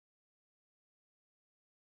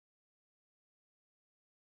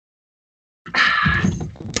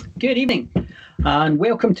Good evening, and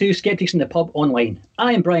welcome to Skeptics in the Pub Online.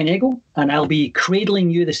 I am Brian Eggle, and I'll be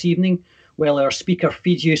cradling you this evening while our speaker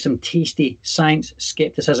feeds you some tasty science,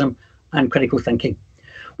 scepticism, and critical thinking.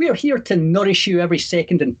 We are here to nourish you every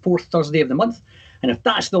second and fourth Thursday of the month, and if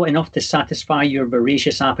that's not enough to satisfy your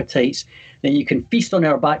voracious appetites, then you can feast on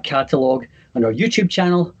our back catalogue on our YouTube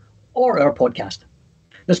channel or our podcast.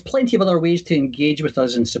 There's plenty of other ways to engage with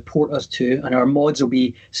us and support us too, and our mods will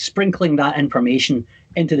be sprinkling that information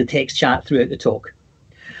into the text chat throughout the talk.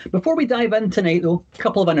 Before we dive in tonight though, a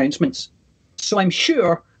couple of announcements. So I'm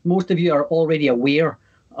sure most of you are already aware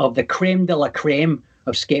of the creme de la creme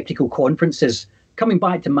of skeptical conferences coming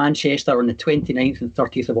back to Manchester on the 29th and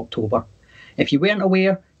 30th of October. If you weren't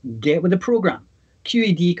aware, get with the programme.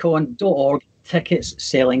 QEDcon.org, tickets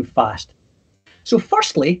selling fast. So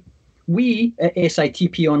firstly, we at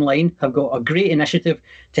SitP Online have got a great initiative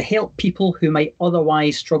to help people who might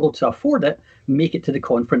otherwise struggle to afford it make it to the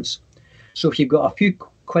conference. So if you've got a few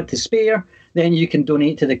quid to spare, then you can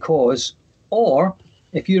donate to the cause. Or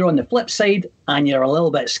if you're on the flip side and you're a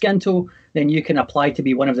little bit skinto, then you can apply to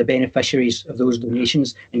be one of the beneficiaries of those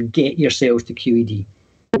donations and get yourselves to QED.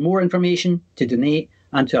 For more information, to donate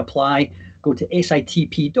and to apply, go to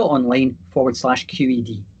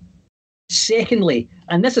sitp.online/QED. Secondly,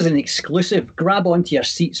 and this is an exclusive, grab onto your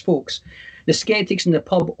seats, folks, the Skeptics in the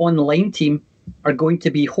Pub Online team are going to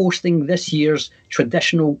be hosting this year's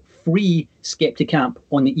traditional free Skepticamp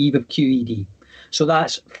on the eve of QED. So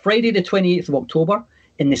that's Friday the 28th of October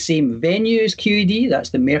in the same venue as QED,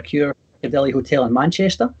 that's the Mercure Piccadilly Hotel in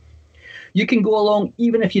Manchester. You can go along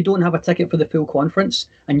even if you don't have a ticket for the full conference,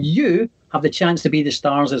 and you have the chance to be the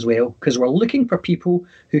stars as well, because we're looking for people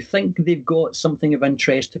who think they've got something of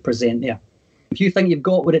interest to present there. If you think you've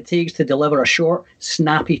got what it takes to deliver a short,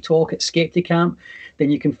 snappy talk at Skepticamp,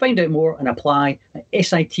 then you can find out more and apply at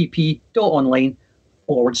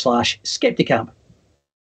sitp.online/Skepticamp.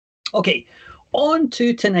 Okay, on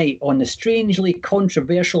to tonight on the strangely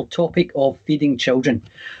controversial topic of feeding children.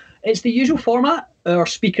 It's the usual format. Our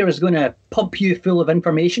speaker is going to pump you full of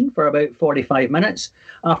information for about 45 minutes,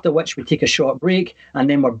 after which we take a short break, and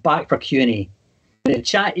then we're back for Q&A. The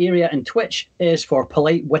chat area in Twitch is for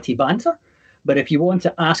polite, witty banter, but if you want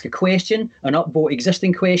to ask a question and upvote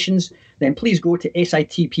existing questions, then please go to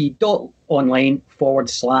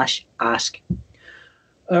sitp.online/ask.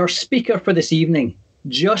 Our speaker for this evening,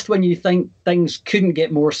 just when you think things couldn't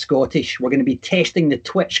get more Scottish, we're going to be testing the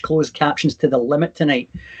Twitch closed captions to the limit tonight.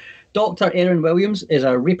 Dr. Erin Williams is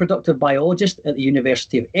a reproductive biologist at the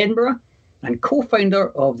University of Edinburgh and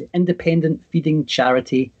co-founder of the independent feeding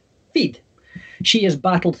charity Feed. She has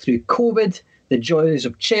battled through COVID, the joys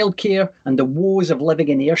of childcare and the woes of living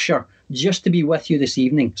in Ayrshire just to be with you this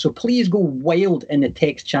evening. So please go wild in the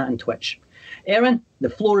text chat and Twitch. Erin, the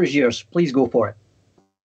floor is yours. Please go for it.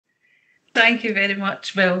 Thank you very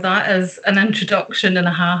much. Well, that is an introduction and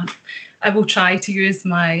a half. I will try to use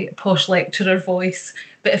my posh lecturer voice,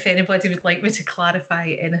 but if anybody would like me to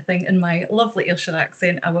clarify anything in my lovely Ayrshire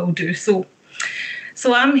accent, I will do so.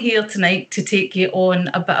 So I'm here tonight to take you on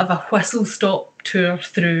a bit of a whistle-stop tour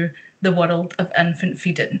through the world of infant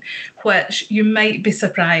feeding, which you might be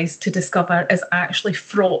surprised to discover is actually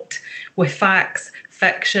fraught with facts,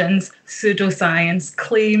 fictions, pseudoscience,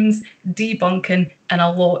 claims, debunking, and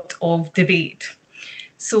a lot of debate.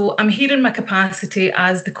 So I'm here in my capacity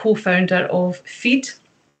as the co-founder of Feed,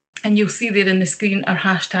 and you'll see there in the screen our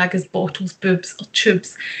hashtag is bottles, boobs or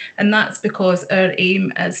tubes, and that's because our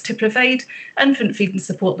aim is to provide infant feeding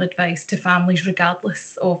support and advice to families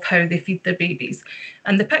regardless of how they feed their babies.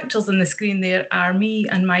 And the pictures on the screen there are me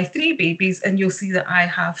and my 3 babies, and you'll see that I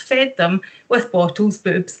have fed them with bottles,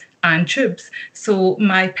 boobs and tubes. So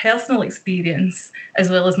my personal experience,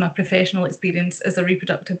 as well as my professional experience as a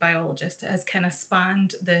reproductive biologist, has kind of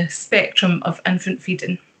spanned the spectrum of infant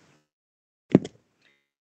feeding.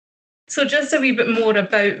 So just a wee bit more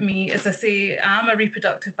about me. As I say, I'm a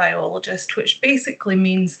reproductive biologist, which basically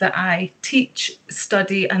means that I teach,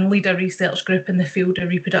 study and lead a research group in the field of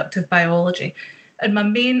reproductive biology. And my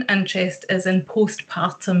main interest is in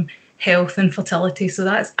postpartum health and fertility. So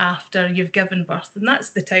that's after you've given birth. And that's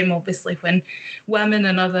the time, obviously, when women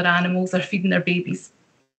and other animals are feeding their babies.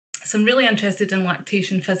 So I'm really interested in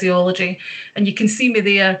lactation physiology. And you can see me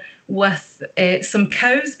there with some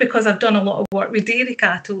cows, because I've done a lot of work with dairy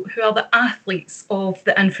cattle, who are the athletes of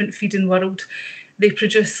the infant feeding world. They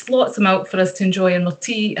produce lots of milk for us to enjoy in our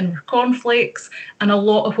tea and our cornflakes. And a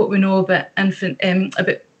lot of what we know about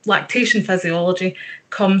about lactation physiology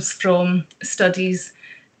comes from studies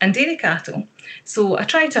in dairy cattle. So I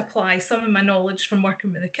try to apply some of my knowledge from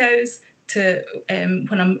working with the cows to when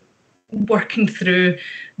I'm working through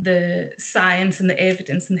the science and the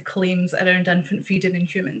evidence and the claims around infant feeding in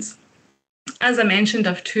humans. As I mentioned,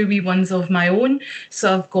 I have 2 wee ones of my own,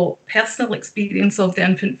 so I've got personal experience of the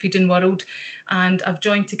infant feeding world, and I've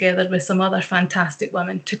joined together with some other fantastic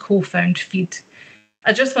women to co-found Feed.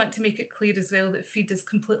 I just want to make it clear as well that Feed is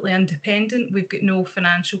completely independent. We've got no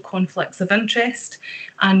financial conflicts of interest,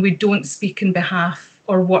 and we don't speak in behalf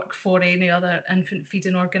or work for any other infant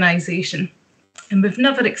feeding organisation. And we've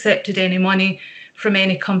never accepted any money from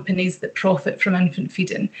any companies that profit from infant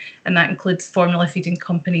feeding, and that includes formula feeding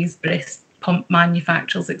companies, breast pump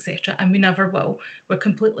manufacturers, etc. And we never will. We're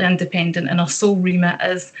completely independent, and our sole remit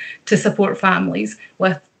is to support families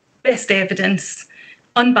with best evidence,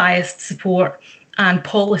 unbiased support, and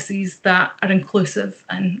policies that are inclusive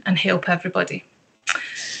and help everybody.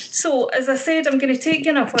 So, as I said, I'm going to take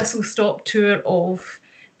you on a whistle-stop tour of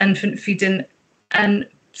infant feeding, and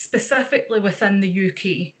specifically within the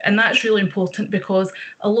UK. And that's really important because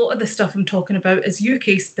a lot of the stuff I'm talking about is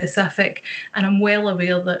UK specific, and I'm well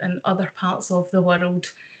aware that in other parts of the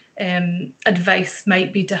world, advice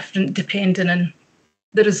might be different depending on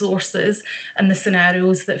the resources and the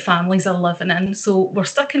scenarios that families are living in. So we're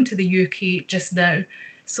sticking to the UK just now.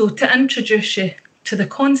 So to introduce you to the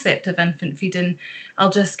concept of infant feeding,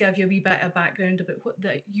 I'll just give you a wee bit of background about what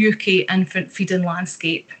the UK infant feeding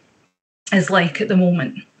landscape is like at the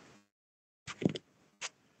moment.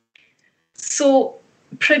 So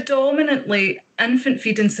predominantly infant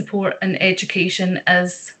feeding support and education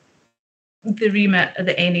is the remit of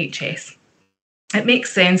the NHS. It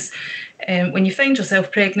makes sense. When you find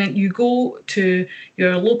yourself pregnant, you go to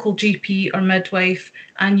your local GP or midwife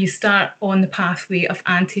and you start on the pathway of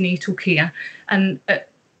antenatal care. And at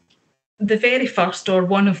the very first or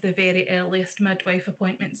one of the very earliest midwife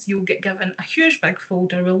appointments, you'll get given a huge big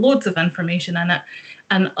folder with loads of information in it.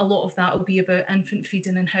 And a lot of that will be about infant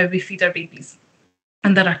feeding and how we feed our babies.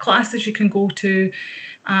 And there are classes you can go to,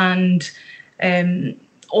 and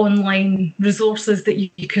online resources that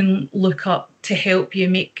you can look up to help you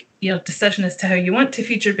make your decision as to how you want to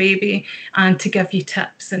feed your baby, and to give you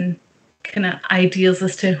tips and kind of ideas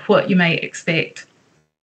as to what you might expect.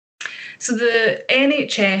 So the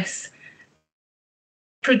NHS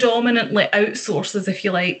predominantly outsources, if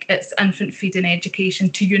you like, its infant feeding education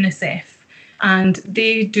to UNICEF. And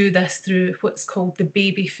they do this through what's called the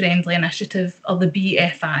Baby Friendly Initiative, or the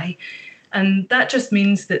BFI. And that just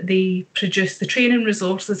means that they produce the training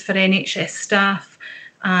resources for NHS staff,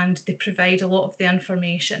 and they provide a lot of the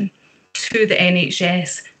information to the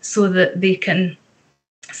NHS so that they can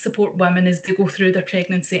support women as they go through their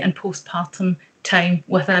pregnancy and postpartum time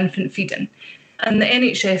with infant feeding. And the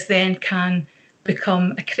NHS then can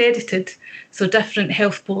become accredited. So different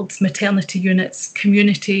health boards, maternity units,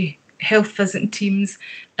 community health visiting teams,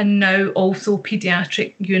 and now also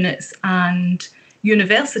paediatric units and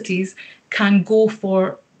universities can go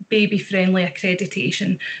for baby-friendly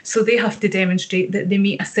accreditation. So they have to demonstrate that they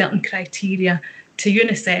meet a certain criteria to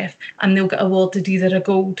UNICEF, and they'll get awarded either a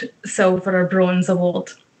gold, silver or bronze award.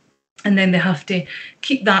 And then they have to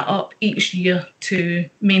keep that up each year to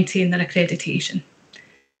maintain their accreditation.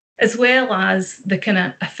 As well as the kind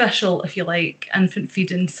of official, if you like, infant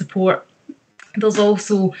feeding support, there's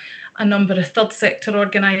also a number of third sector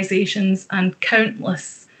organisations and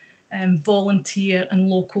countless volunteer and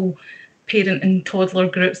local parent and toddler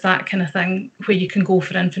groups, that kind of thing, where you can go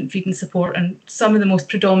for infant feeding support. And some of the most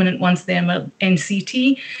predominant ones then are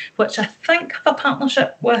NCT, which I think have a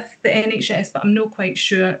partnership with the NHS, but I'm not quite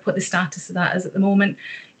sure what the status of that is at the moment.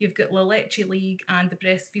 You've got La Leche League and the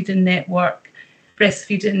Breastfeeding Network,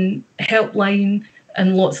 Breastfeeding Helpline,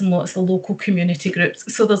 and lots of local community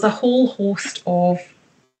groups. So there's a whole host of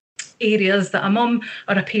areas that a mum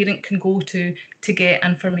or a parent can go to get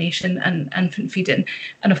information and infant feeding.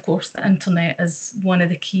 And of course, the internet is one of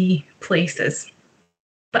the key places.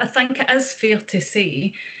 But I think it is fair to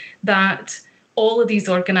say that all of these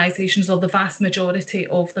organisations, or the vast majority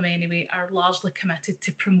of them anyway, are largely committed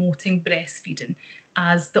to promoting breastfeeding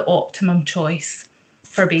as the optimum choice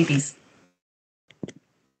for babies.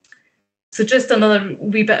 So just another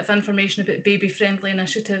wee bit of information about Baby Friendly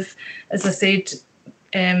Initiative. As I said,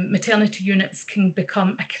 maternity units can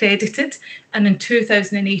become accredited, and in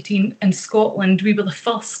 2018 in Scotland we were the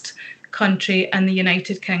first country in the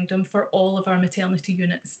United Kingdom for all of our maternity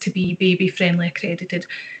units to be baby friendly accredited.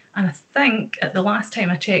 And I think at the last time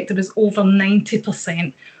I checked, there was over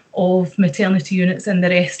 90% of maternity units in the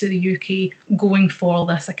rest of the UK going for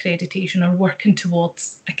this accreditation or working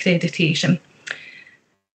towards accreditation.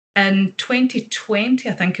 In 2020,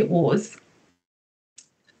 I think it was,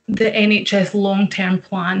 the NHS long-term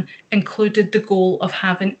plan included the goal of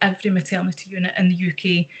having every maternity unit in the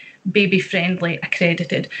UK baby-friendly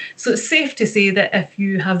accredited. So it's safe to say that if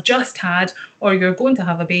you have just had or you're going to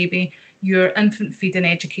have a baby, your infant feeding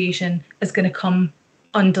education is going to come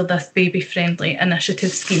under this baby-friendly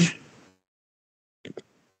initiative scheme.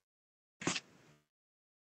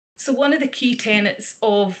 So one of the key tenets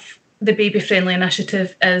of the baby-friendly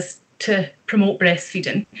initiative is to promote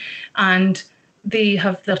breastfeeding, and they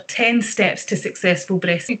have their 10 steps to successful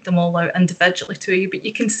breastfeed them all out individually to you, but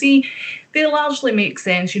you can see they largely make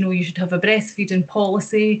sense. You know, you should have a breastfeeding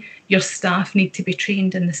policy, your staff need to be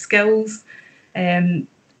trained in the skills,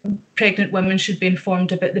 pregnant women should be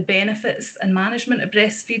informed about the benefits and management of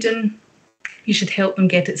breastfeeding, you should help them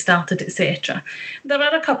get it started, etc. There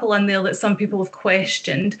are a couple in there that some people have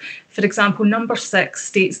questioned. For example, number 6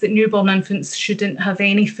 states that newborn infants shouldn't have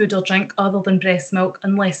any food or drink other than breast milk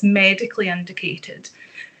unless medically indicated.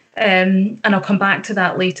 And I'll come back to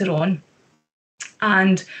that later on.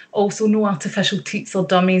 And also no artificial teats or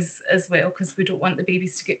dummies as well, because we don't want the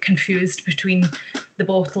babies to get confused between the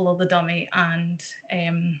bottle or the dummy and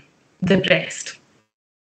the breast.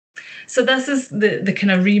 So this is the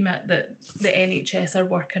kind of remit that the NHS are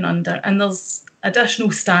working under, and there's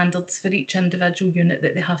additional standards for each individual unit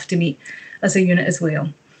that they have to meet as a unit as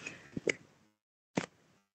well.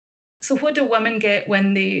 So what do women get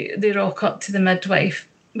when they rock up to the midwife?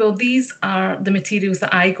 Well, these are the materials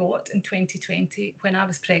that I got in 2020 when I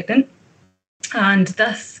was pregnant. And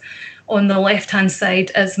this, on the left-hand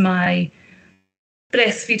side, is my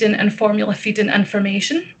breastfeeding and formula feeding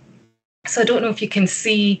information. So I don't know if you can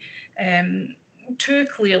see too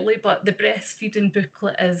clearly, but the breastfeeding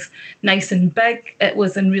booklet is nice and big. It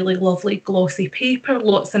was in really lovely glossy paper,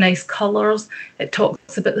 lots of nice colours. It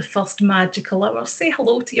talks about the first magical hour. Say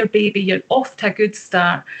hello to your baby, you're off to a good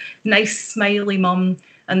start. Nice smiley mum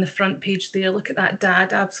on the front page there. Look at that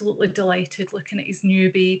dad, absolutely delighted looking at his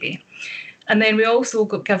new baby. And then we also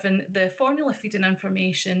got given the formula feeding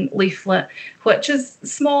information leaflet, which is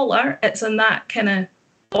smaller. It's in that kind of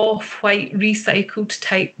off-white recycled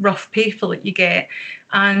type rough paper that you get,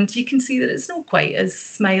 and you can see that it's not quite as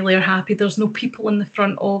smiley or happy. There's no people in the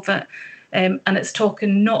front of it, and it's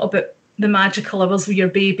talking not about the magical hours with your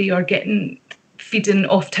baby or getting feeding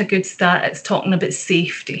off to a good start. It's talking about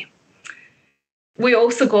safety. We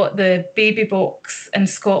also got the baby box in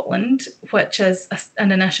Scotland, which is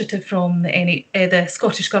an initiative from the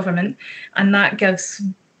Scottish Government, and that gives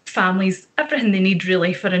families everything they need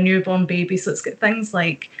really for a newborn baby. So it's got things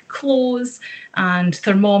like clothes and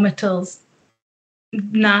thermometers,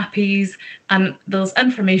 nappies, and there's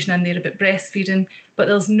information in there about breastfeeding, but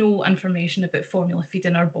there's no information about formula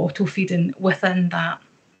feeding or bottle feeding within that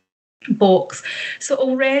box. So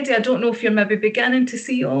already I don't know if you're maybe beginning to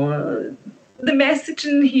see, the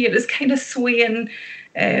messaging here is kind of swaying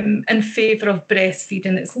in favour of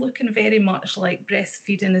breastfeeding. It's looking very much like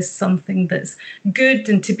breastfeeding is something that's good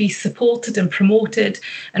and to be supported and promoted,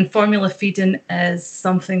 and formula feeding is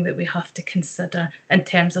something that we have to consider in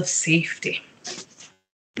terms of safety.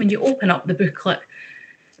 When you open up the booklet,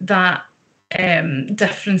 that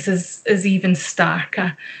difference is even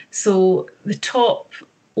starker. So the top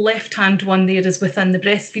left-hand one there is within the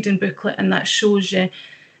breastfeeding booklet, and that shows you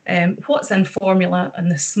what's in formula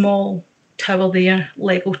and the small tower there,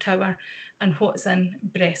 Lego tower, and what's in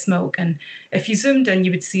breast milk. And if you zoomed in, you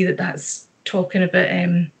would see that that's talking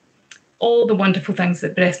about all the wonderful things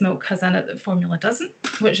that breast milk has in it that formula doesn't,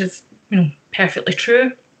 which is, perfectly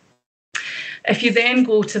true. If you then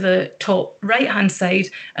go to the top right-hand side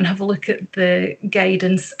and have a look at the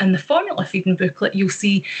guidance in the formula feeding booklet, you'll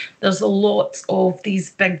see there's a lot of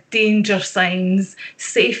these big danger signs,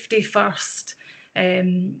 safety first,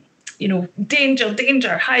 danger,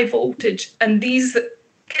 danger, high voltage. And these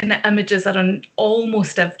kind of images are on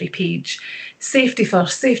almost every page. Safety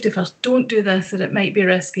first, don't do this, or it might be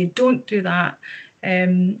risky, don't do that.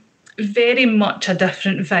 Very much a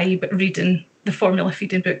different vibe reading the formula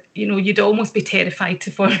feeding book. You'd almost be terrified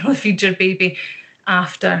to formula feed your baby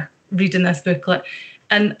after reading this booklet.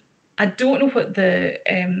 And I don't know what the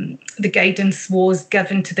guidance was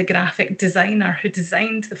given to the graphic designer who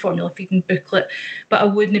designed the formula feeding booklet, but I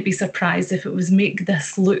wouldn't be surprised if it was make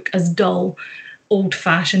this look as dull,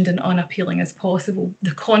 old-fashioned and unappealing as possible.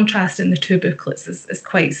 The contrast in the two booklets is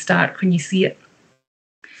quite stark when you see it.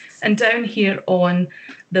 And down here on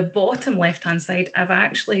the bottom left-hand side, I've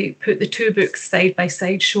actually put the two books side by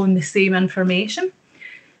side showing the same information.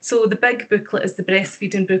 So the big booklet is the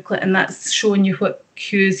breastfeeding booklet, and that's showing you what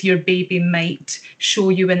cues your baby might show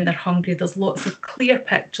you when they're hungry. There's lots of clear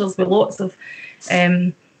pictures with lots of,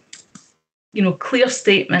 clear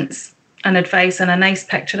statements and advice and a nice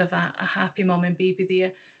picture of a happy mum and baby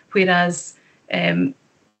there, whereas,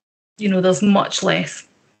 there's much less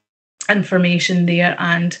information there,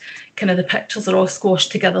 and kind of the pictures are all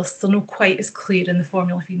squashed together, so they're not quite as clear in the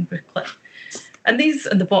formula feeding booklet. And these,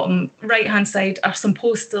 on the bottom right-hand side, are some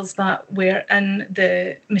posters that were in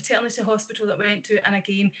the maternity hospital that we went to. And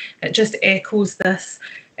again, it just echoes this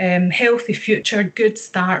healthy future, good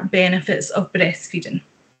start benefits of breastfeeding.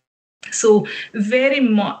 So very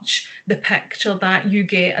much the picture that you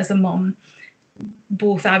get as a mum,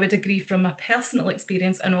 both I would agree from a personal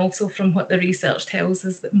experience and also from what the research tells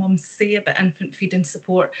us that mums say about infant feeding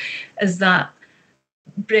support, is that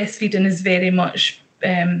breastfeeding is very much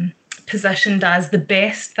positioned as the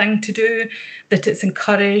best thing to do, that it's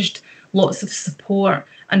encouraged, lots of support,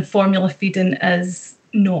 and formula feeding is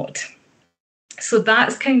not. So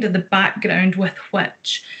that's kind of the background with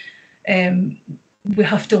which we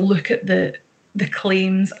have to look at the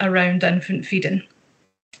claims around infant feeding.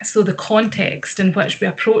 So the context in which we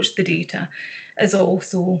approach the data is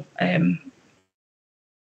also,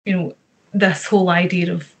 this whole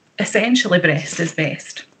idea of essentially breast is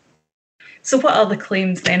best. So what are the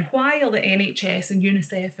claims then? Why are the NHS and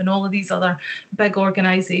UNICEF and all of these other big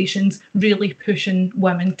organisations really pushing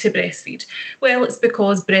women to breastfeed? Well, it's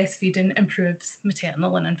because breastfeeding improves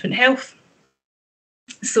maternal and infant health.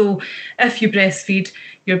 So if you breastfeed,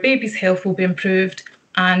 your baby's health will be improved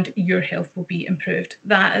and your health will be improved.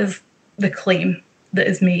 That is the claim that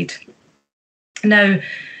is made. Now,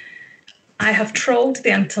 I have trawled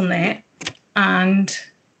the internet and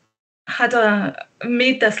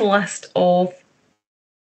made this list of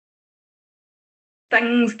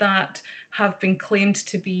things that have been claimed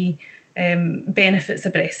to be benefits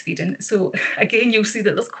of breastfeeding. So again, you'll see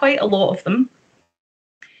that there's quite a lot of them.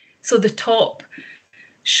 So the top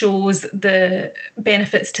shows the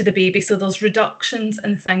benefits to the baby. So there's reductions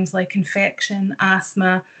in things like infection,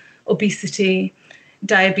 asthma, obesity,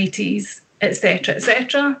 diabetes, etc.,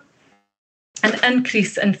 etc. An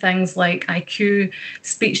increase in things like IQ,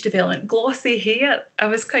 speech development, glossy hair. I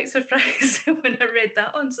was quite surprised when I read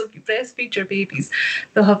that one. So if you breastfeed your babies,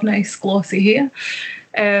 they'll have nice glossy hair.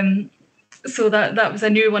 So that was a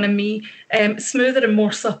new one in me. Smoother and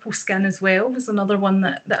more supple skin as well was another one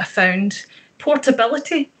that I found.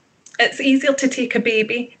 Portability. It's easier to take a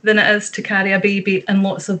baby than it is to carry a baby in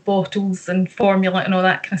lots of bottles and formula and all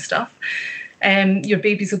that kind of stuff. Your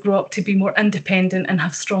babies will grow up to be more independent and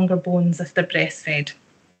have stronger bones if they're breastfed.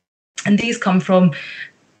 And these come from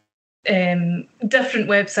different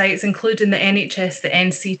websites, including the NHS, the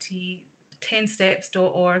NCT,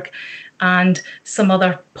 10steps.org, and some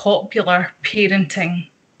other popular parenting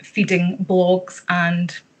feeding blogs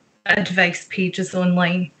and advice pages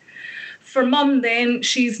online. For mum, then,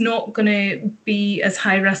 she's not going to be as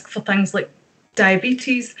high risk for things like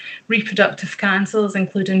diabetes, reproductive cancers,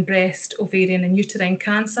 including breast, ovarian and uterine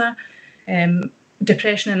cancer.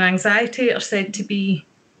 Depression and anxiety are said to be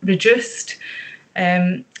reduced.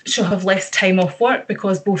 She'll have less time off work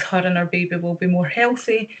because both her and her baby will be more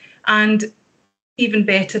healthy. And even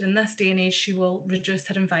better, in this day and age, she will reduce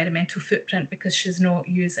her environmental footprint because she's not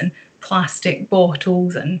using plastic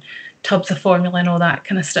bottles and tubs of formula and all that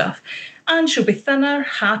kind of stuff. And she'll be thinner,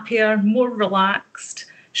 happier, more relaxed.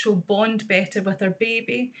 She'll bond better with her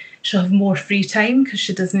baby. She'll have more free time because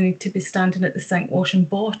she doesn't need to be standing at the sink washing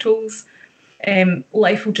bottles.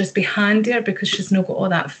 Life will just be handier because she's not got all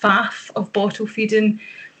that faff of bottle feeding.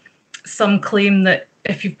 Some claim that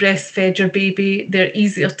if you've breastfed your baby, they're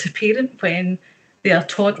easier to parent when they are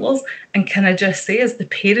toddlers. And can I just say, as the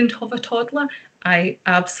parent of a toddler, I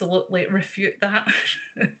absolutely refute that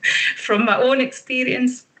from my own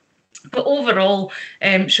experience. But overall,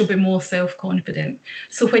 she'll be more self-confident.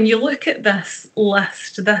 So when you look at this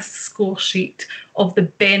list, this score sheet of the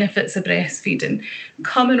benefits of breastfeeding,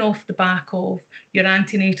 coming off the back of your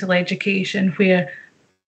antenatal education, where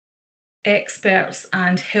experts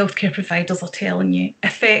and healthcare providers are telling you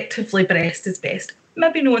effectively breast is best,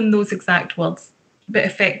 maybe not in those exact words, but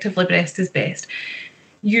effectively breast is best,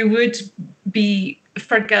 you would be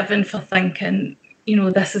forgiven for thinking,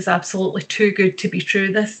 this is absolutely too good to be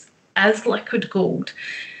true. This is liquid gold.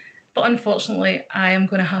 But unfortunately, I am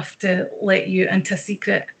going to have to let you into a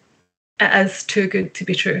secret. It is too good to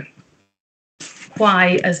be true.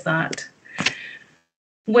 Why is that?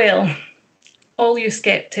 Well, all you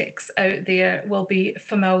skeptics out there will be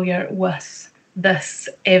familiar with this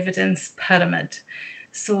evidence pyramid.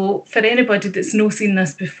 So for anybody that's not seen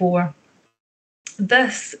this before,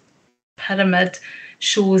 this pyramid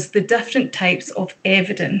shows the different types of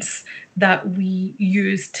evidence that we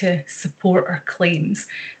use to support our claims.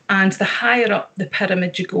 And the higher up the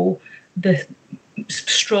pyramid you go, the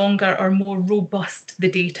stronger or more robust the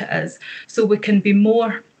data is. So we can be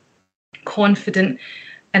more confident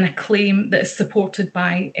in a claim that is supported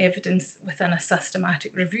by evidence within a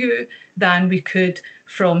systematic review than we could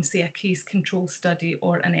from, say, a case control study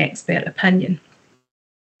or an expert opinion.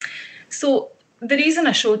 So the reason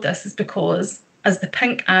I showed this is because, as the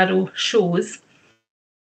pink arrow shows,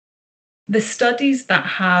 the studies that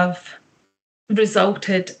have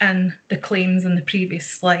resulted in the claims in the previous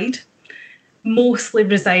slide mostly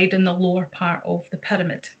reside in the lower part of the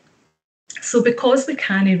pyramid. So because we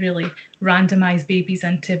can't really randomise babies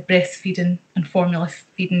into breastfeeding and formula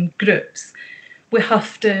feeding groups, we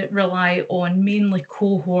have to rely on mainly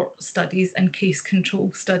cohort studies and case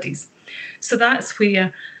control studies. So that's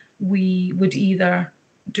where we would either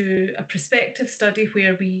do a prospective study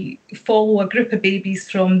where we follow a group of babies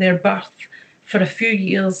from their birth for a few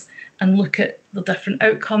years and look at the different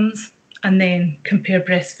outcomes and then compare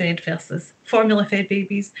breastfed versus formula-fed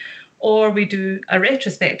babies. Or we do a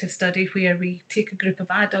retrospective study where we take a group of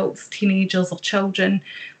adults, teenagers or children,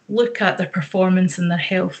 look at their performance and their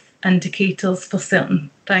health indicators for certain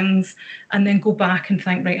things, and then go back and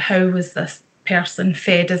think, right, how was this person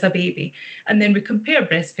fed as a baby? And then we compare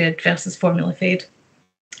breastfed versus formula-fed.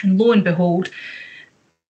 And lo and behold,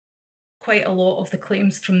 quite a lot of the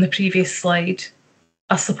claims from the previous slide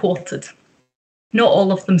are supported. Not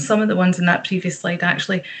all of them, some of the ones in that previous slide,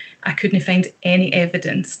 actually, I couldn't find any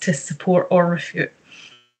evidence to support or refute.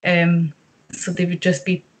 So they would just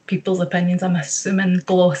be people's opinions. I'm assuming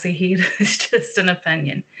glossy here is just an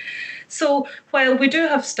opinion. So while we do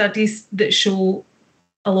have studies that show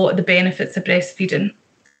a lot of the benefits of breastfeeding,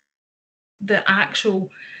 the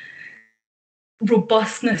actual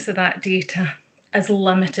robustness of that data is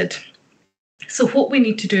limited. So what we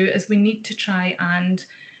need to do is we need to try and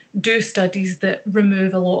do studies that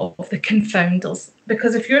remove a lot of the confounders.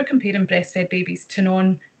 Because if you're comparing breastfed babies to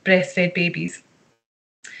non-breastfed babies,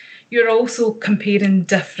 you're also comparing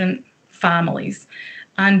different families.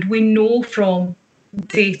 And we know from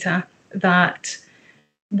data that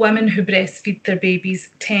women who breastfeed their babies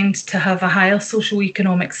tend to have a higher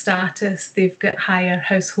socioeconomic status, they've got higher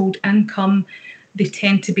household income, they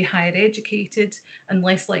tend to be higher educated and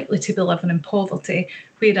less likely to be living in poverty,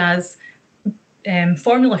 whereas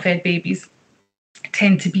formula-fed babies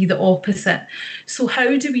tend to be the opposite. So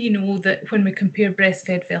how do we know that when we compare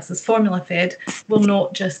breastfed versus formula-fed, we're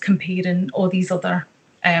not just comparing all these other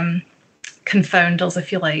confounders,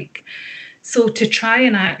 if you like? So to try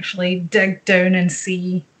and actually dig down and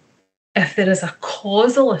see if there is a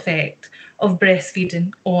causal effect of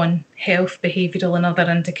breastfeeding on health, behavioural and other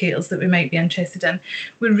indicators that we might be interested in,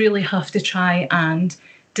 we really have to try and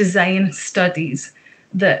design studies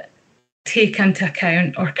that take into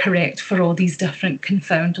account or correct for all these different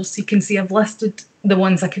confounders. So you can see I've listed the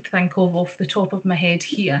ones I could think of off the top of my head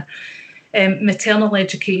here. Maternal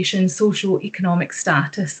education, socio-economic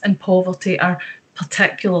status and poverty are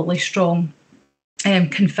particularly strong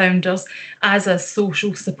confounders, as is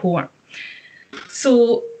social support.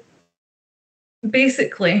 So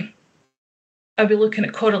basically, are we looking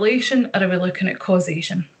at correlation or are we looking at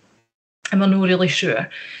causation? And we're not really sure.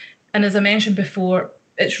 And as I mentioned before,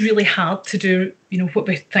 it's really hard to do, what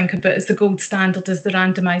we think about as the gold standard is the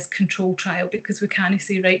randomised control trial, because we can't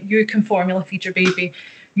say, right, you can formula feed your baby,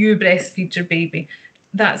 you breastfeed your baby.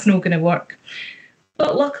 That's not going to work.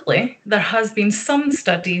 But luckily, there has been some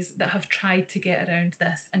studies that have tried to get around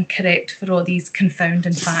this and correct for all these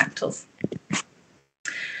confounding factors.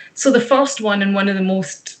 So the first one, and one of the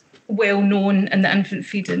most well-known in the infant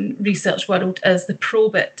feeding research world, is the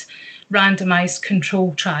PROBIT randomised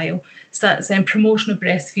control trial. So that's a promotion of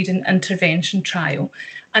breastfeeding intervention trial.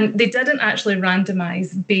 And they didn't actually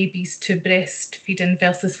randomise babies to breastfeeding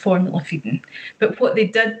versus formula feeding. But what they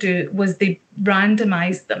did do was they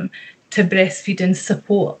randomised them to breastfeeding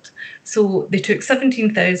support. So they took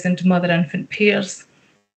 17,000 mother-infant pairs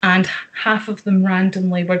and half of them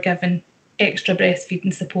randomly were given extra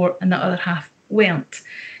breastfeeding support and the other half weren't.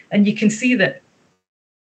 And you can see that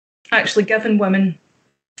actually giving women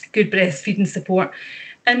good breastfeeding support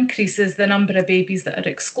increases the number of babies that are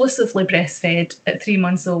exclusively breastfed at 3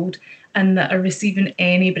 months old and that are receiving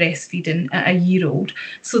any breastfeeding at a year old.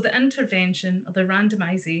 So the intervention or the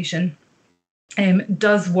randomisation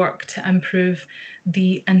does work to improve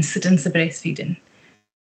the incidence of breastfeeding.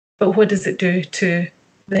 But what does it do to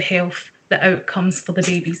the health, the outcomes for the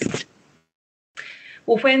babies?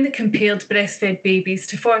 Well, when they compared breastfed babies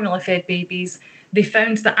to formula-fed babies, they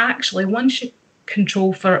found that actually once you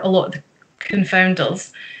control for a lot of the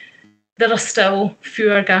confounders, There are still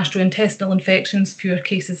fewer gastrointestinal infections, fewer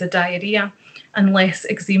cases of diarrhoea, and less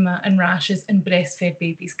eczema and rashes in breastfed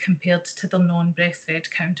babies compared to their non-breastfed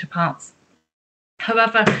counterparts.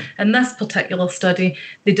 However, in this particular study,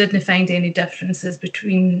 they didn't find any differences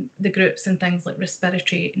between the groups in things like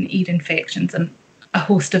respiratory and ear infections and a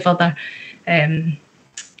host of other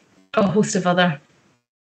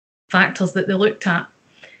factors that they looked at.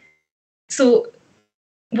 So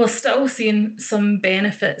we're still seeing some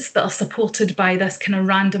benefits that are supported by this kind of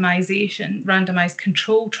randomised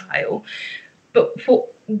control trial, but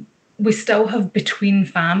what we still have between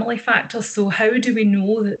family factors. So how do we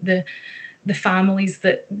know that the families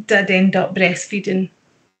that did end up breastfeeding,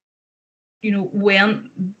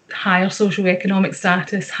 weren't higher socioeconomic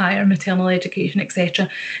status, higher maternal education, etc.?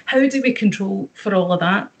 How do we control for all of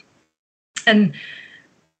that? And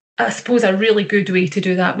I suppose a really good way to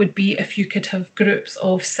do that would be if you could have groups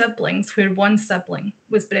of siblings where one sibling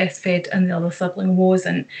was breastfed and the other sibling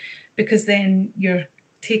wasn't, because then you're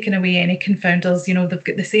taking away any confounders. They've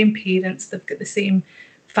got the same parents, they've got the same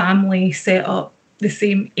family set up, the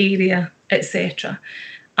same area, etc.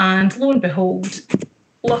 And lo and behold,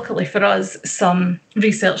 luckily for us, some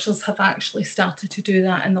researchers have actually started to do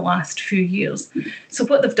that in the last few years. So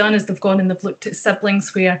what they've done is they've gone and they've looked at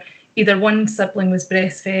siblings where either one sibling was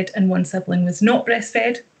breastfed and one sibling was not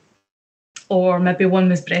breastfed, or maybe one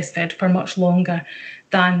was breastfed for much longer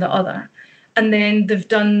than the other. And then they've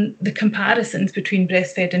done the comparisons between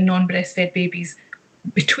breastfed and non-breastfed babies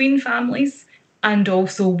between families and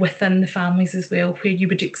also within the families as well, where you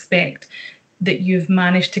would expect that you've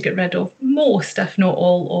managed to get rid of most, if not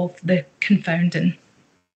all, of the confounding.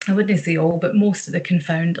 I wouldn't say all, but most of the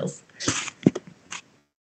confounders.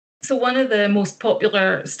 So one of the most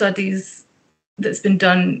popular studies that's been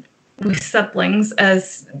done with siblings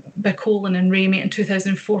is by Colin and Ramey in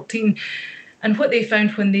 2014. And what they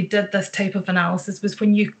found when they did this type of analysis was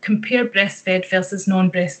when you compare breastfed versus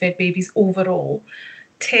non-breastfed babies overall,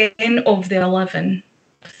 10 of the 11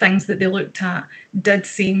 things that they looked at did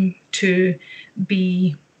seem to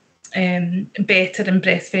be better in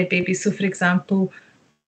breastfed babies. So, for example,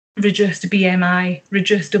 reduced BMI,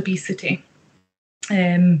 reduced obesity,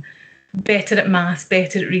 better at maths,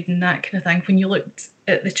 better at reading, that kind of thing, when you looked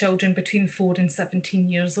at the children between 4 and 17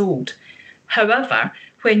 years old. However,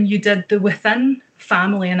 when you did the within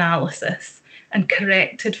family analysis and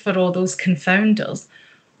corrected for all those confounders,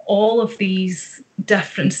 all of these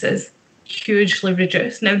differences hugely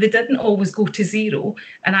reduced. Now, they didn't always go to zero,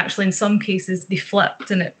 and actually in some cases they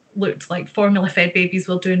flipped and it looked like formula-fed babies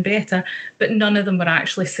were doing better, but none of them were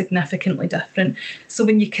actually significantly different. So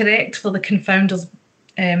when you correct for the confounders,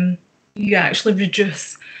 you actually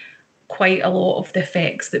reduce quite a lot of the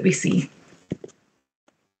effects that we see.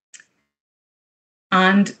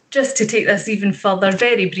 And just to take this even further,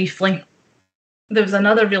 very briefly, there was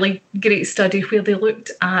another really great study where they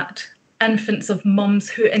looked at infants of mums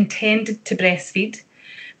who intended to breastfeed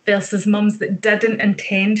versus mums that didn't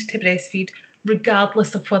intend to breastfeed,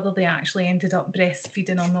 regardless of whether they actually ended up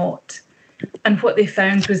breastfeeding or not. And what they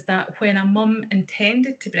found was that when a mum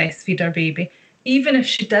intended to breastfeed her baby, even if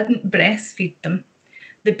she didn't breastfeed them,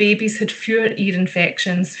 the babies had fewer ear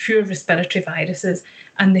infections, fewer respiratory viruses,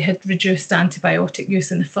 and they had reduced antibiotic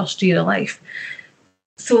use in the first year of life.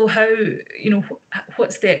 So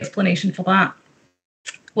what's the explanation for that?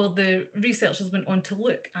 Well, the researchers went on to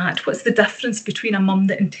look at what's the difference between a mum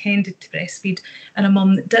that intended to breastfeed and a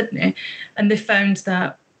mum that didn't. And they found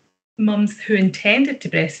that mums who intended to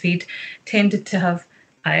breastfeed tended to have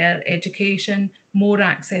higher education, more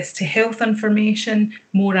access to health information,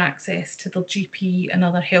 more access to their GP and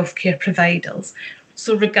other healthcare providers.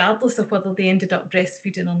 So regardless of whether they ended up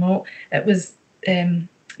breastfeeding or not, it was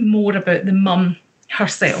more about the mum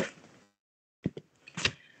herself.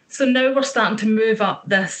 So now we're starting to move up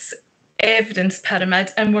this evidence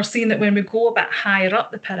pyramid, and we're seeing that when we go a bit higher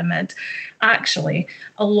up the pyramid, actually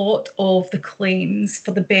a lot of the claims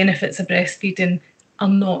for the benefits of breastfeeding are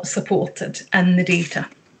not supported in the data.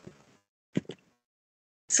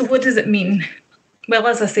 So what does it mean? Well,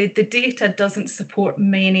 as I said, the data doesn't support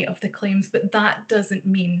many of the claims, but that doesn't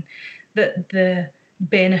mean that the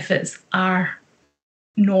benefits are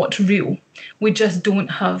not real. We just don't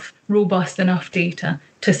have robust enough data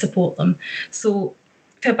to support them. So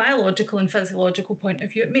from a biological and physiological point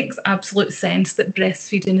of view, it makes absolute sense that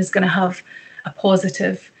breastfeeding is going to have a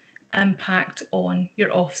positive impact on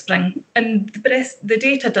your offspring. And the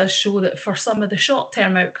data does show that for some of the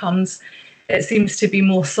short-term outcomes, it seems to be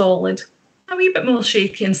more solid, a wee bit more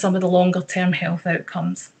shaky in some of the longer-term health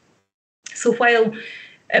outcomes. So while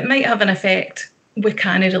it might have an effect we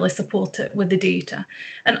can't really support it with the data.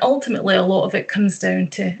 And ultimately, a lot of it comes down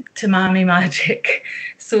to Mammy magic.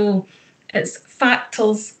 So it's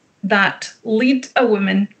factors that lead a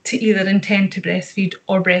woman to either intend to breastfeed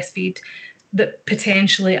or breastfeed that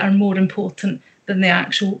potentially are more important than the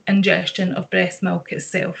actual ingestion of breast milk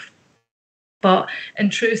itself. But in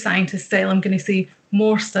true scientist style, I'm going to say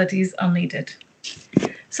more studies are needed.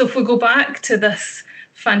 So if we go back to this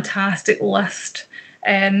fantastic list,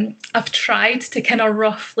 I've tried to kind of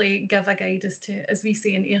roughly give a guide as we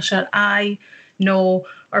say in Ayrshire, aye, no,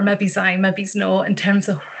 or maybe's aye, maybe's no, in terms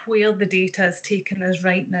of where the data is taking us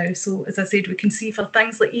right now. So as I said, we can see for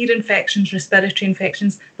things like ear infections, respiratory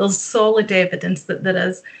infections, there's solid evidence that there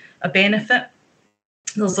is a benefit.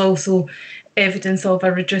 There's also evidence of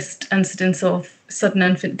a reduced incidence of sudden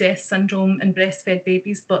infant death syndrome in breastfed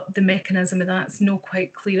babies, but the mechanism of that's not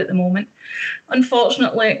quite clear at the moment.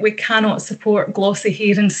 Unfortunately, we cannot support glossy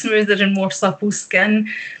hair and smoother and more supple skin,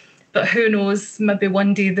 but who knows, maybe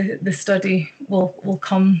one day the study will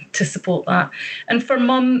come to support that. And for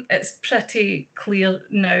mum, it's pretty clear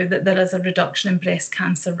now that there is a reduction in breast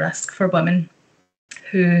cancer risk for women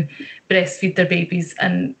who breastfeed their babies,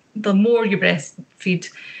 and the more you breastfeed,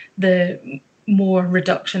 the more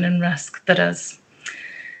reduction in risk there is.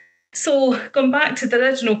 So going back to the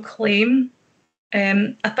original claim,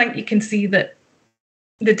 I think you can see that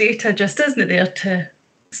the data just isn't there to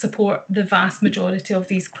support the vast majority of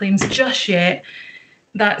these claims just yet.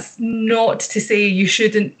 That's not to say you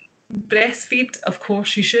shouldn't breastfeed. Of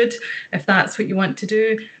course you should, if that's what you want to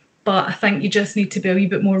do. But I think you just need to be a wee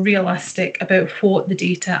bit more realistic about what the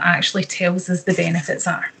data actually tells us the benefits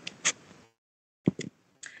are.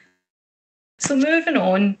 So moving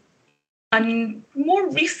on, a more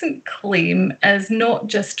recent claim is not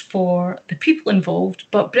just for the people involved,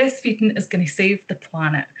 but breastfeeding is going to save the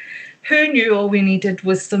planet. Who knew all we needed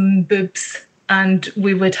was some boobs and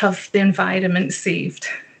we would have the environment saved?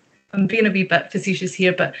 I'm being a wee bit facetious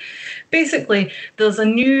here, but basically there's a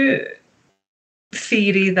new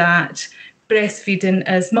theory that breastfeeding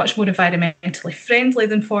is much more environmentally friendly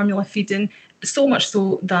than formula feeding, so much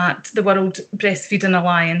so that the World Breastfeeding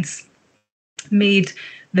Alliance made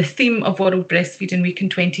the theme of World Breastfeeding Week in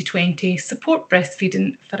 2020 support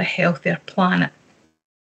breastfeeding for a healthier planet.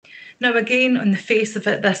 Now again, on the face of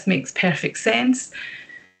it, this makes perfect sense.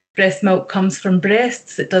 Breast milk comes from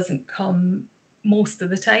breasts. It doesn't come most of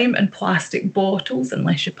the time in plastic bottles,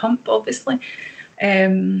 unless you pump, obviously.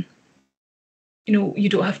 You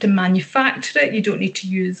don't have to manufacture it. You don't need to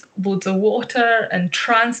use loads of water and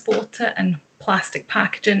transport it and plastic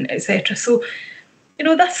packaging, etc. So,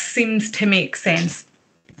 this seems to make sense.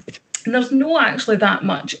 And there's no actually that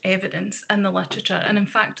much evidence in the literature. And in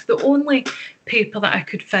fact, the only paper that I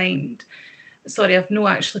could find, sorry, I've not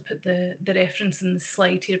actually put the reference in the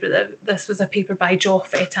slide here, but this was a paper by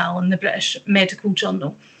Joff et al. In the British Medical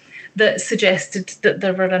Journal that suggested that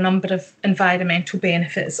there were a number of environmental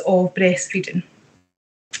benefits of breastfeeding.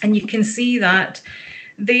 And you can see that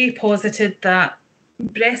they posited that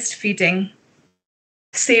breastfeeding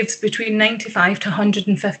saves between 95 to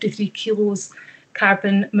 153 kilos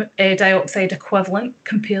carbon dioxide equivalent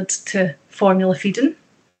compared to formula feeding.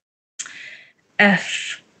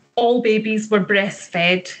 If all babies were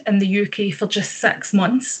breastfed in the UK for just 6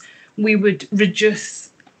 months, we would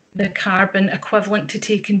reduce the carbon equivalent to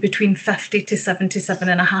taking between 50 to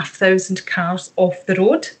 77,500 cars off the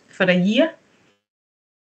road for a year.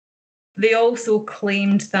 They also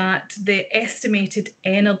claimed that the estimated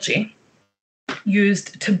energy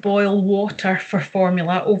used to boil water for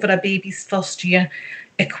formula over a baby's first year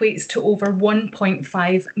equates to over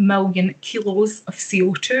 1.5 million kilos of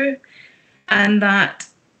CO2, and that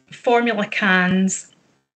formula cans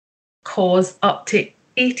cause up to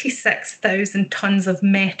 86,000 tonnes of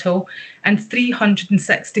metal and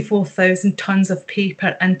 364,000 tonnes of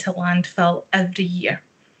paper into landfill every year.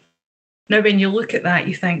 Now, when you look at that,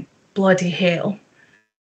 you think, bloody hell,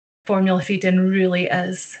 formula feeding really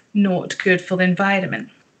is not good for the environment.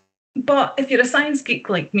 But if you're a science geek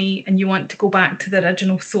like me and you want to go back to the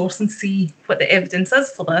original source and see what the evidence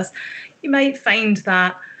is for this, you might find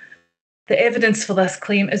that the evidence for this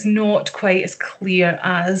claim is not quite as clear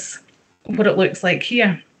as what it looks like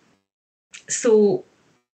here. So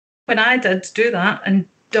when I did do that and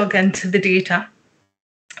dug into the data,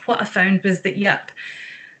 what I found was that, yep,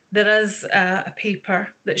 there is a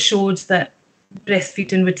paper that showed that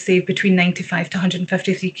breastfeeding would save between 95 to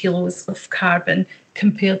 153 kilos of carbon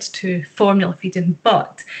compared to formula feeding,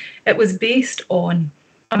 but it was based on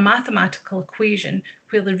a mathematical equation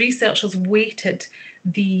where the researchers weighted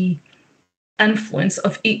the influence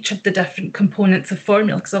of each of the different components of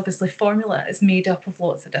formula, because obviously formula is made up of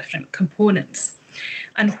lots of different components.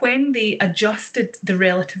 And when they adjusted the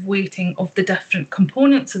relative weighting of the different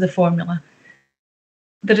components of the formula,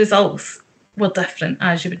 the results were different,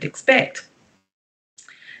 as you would expect.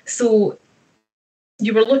 So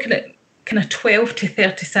you were looking at kind of 12 to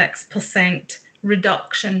 36%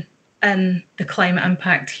 reduction in the climate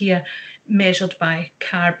impact here, measured by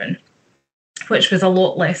carbon, which was a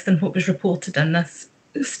lot less than what was reported in this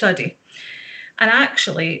study. And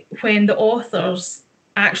actually, when the authors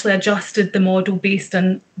actually adjusted the model based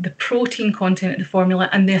on the protein content of the formula,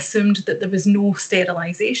 and they assumed that there was no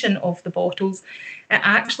sterilisation of the bottles, it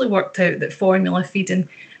actually worked out that formula feeding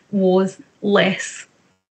was less,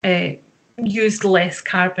 used less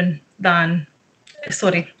carbon than,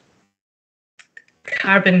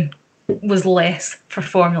 carbon was less for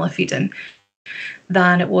formula feeding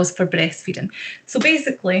than it was for breastfeeding. So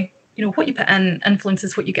basically, what you put in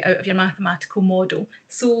influences what you get out of your mathematical model.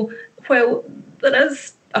 So while there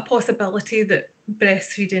is a possibility that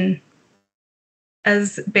breastfeeding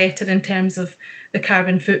is better in terms of the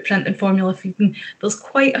carbon footprint than formula feeding, there's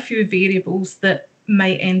quite a few variables that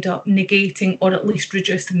might end up negating or at least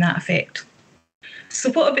reducing that effect.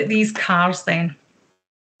 So what about these cars then?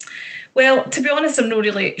 Well, to be honest, I'm not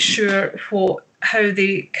really sure how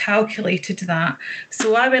they calculated that.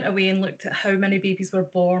 So I went away and looked at how many babies were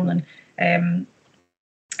born in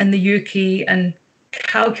the UK and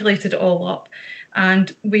calculated it all up.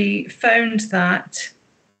 And we found that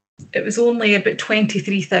it was only about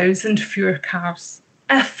 23,000 fewer cars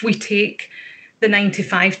if we take the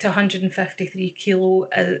 95 to 153 kilo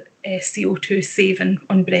CO2 saving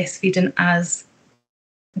on breastfeeding as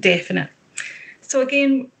definite. So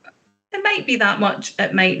again, it might be that much,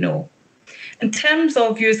 it might not. In terms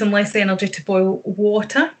of using less energy to boil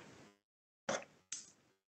water,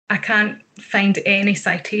 I can't find any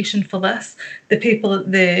citation for this. The paper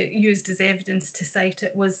that they used as evidence to cite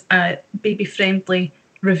it was a baby-friendly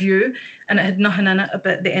review, and it had nothing in it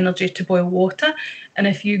about the energy to boil water. And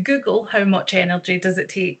if you Google how much energy does it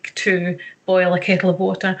take to boil a kettle of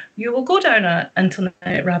water, you will go down an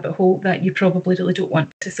internet rabbit hole that you probably really don't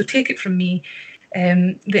want to. So take it from me.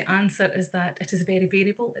 The answer is that it is very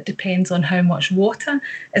variable. It depends on how much water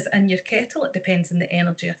is in your kettle. It depends on the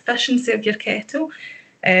energy efficiency of your kettle.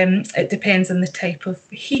 It depends on the type of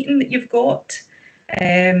heating that you've got.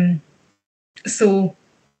 So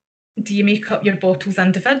do you make up your bottles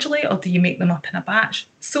individually or do you make them up in a batch?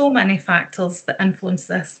 So many factors that influence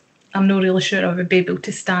this. I'm not really sure I would be able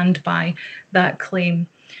to stand by that claim.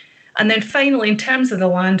 And then finally, in terms of the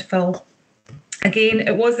landfill, again,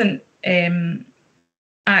 it wasn't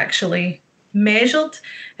actually measured.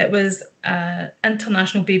 It was an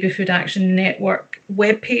International Baby Food Action Network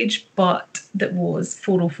webpage, but that was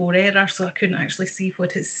 404 error, so I couldn't actually see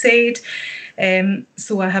what it said.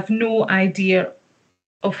 So I have no idea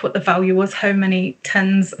of what the value was, how many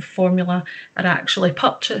tins of formula are actually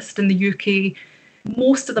purchased in the UK.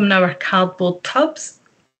 Most of them now are cardboard tubs,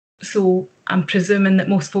 so I'm presuming that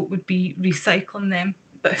most folk would be recycling them,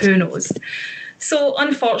 but who knows. So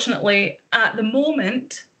unfortunately, at the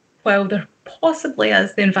moment, while there possibly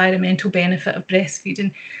is the environmental benefit of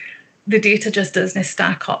breastfeeding, the data just doesn't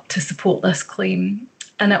stack up to support this claim.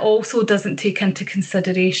 And it also doesn't take into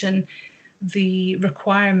consideration the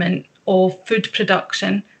requirement of food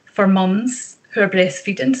production for mums who are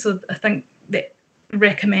breastfeeding. So I think the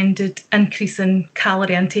recommended increase in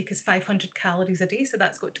calorie intake is 500 calories a day. So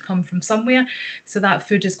that's got to come from somewhere. So that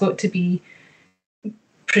food has got to be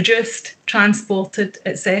produced, transported,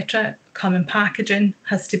 etc., come in packaging,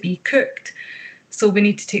 has to be cooked. So we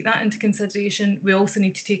need to take that into consideration. We also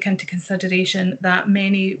need to take into consideration that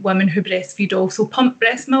many women who breastfeed also pump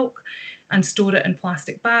breast milk and store it in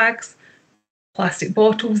plastic bags, plastic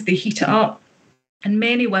bottles, they heat it up. And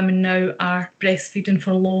many women now are breastfeeding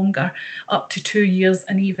for longer, up to 2 years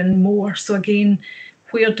and even more. So again,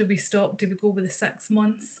 where do we stop? Do we go with the 6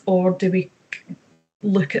 months or do we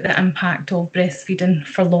look at the impact of breastfeeding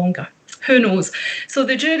for longer? Who knows? So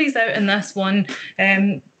the jury's out in this one.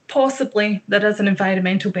 Possibly there is an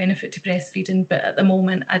environmental benefit to breastfeeding, but at the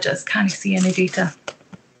moment I just can't see any data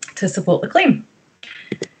to support the claim.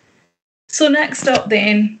 So next up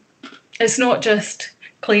then, it's not just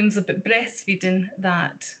claims about breastfeeding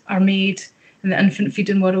that are made in the infant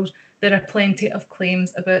feeding world. There are plenty of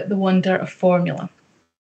claims about the wonder of formula.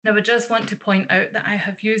 Now, I just want to point out that I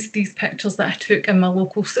have used these pictures that I took in my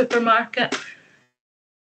local supermarket.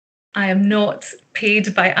 I am not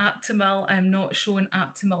paid by Aptamil. I am not showing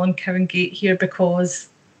Aptamil and Cowingate here because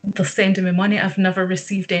they're sending me money. I've never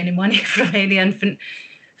received any money from any infant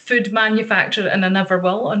food manufacturer, and I never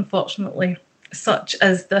will, unfortunately, such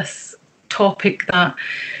as this topic that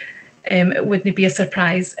it wouldn't be a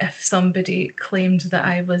surprise if somebody claimed that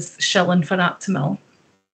I was shilling for Aptamil.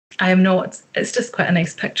 I am not. It's just quite a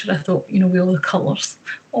nice picture, I thought, with all the colours,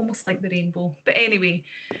 almost like the rainbow. But anyway,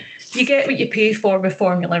 you get what you pay for with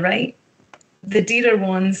formula, right? The dearer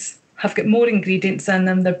ones have got more ingredients in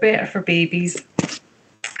them, they're better for babies,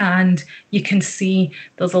 and you can see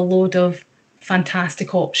there's a load of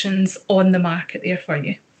fantastic options on the market there for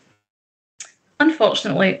you.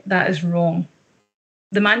 Unfortunately, that is wrong.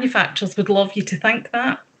 The manufacturers would love you to think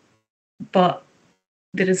that, but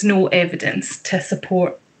there is no evidence to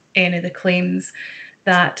support any of the claims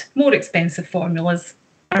that more expensive formulas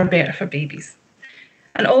are better for babies.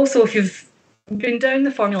 And also, if you've been down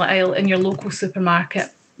the formula aisle in your local supermarket,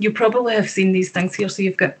 you probably have seen these things here. So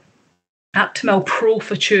you've got Aptamil Pro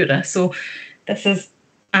Futura. So this is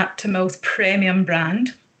Aptamil's premium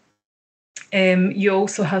brand. You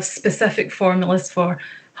also have specific formulas for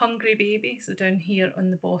hungry baby. So down here on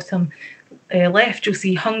the bottom left, you'll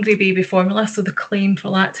see hungry baby formula. So the claim for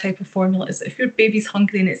that type of formula is if your baby's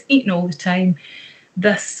hungry and it's eating all the time,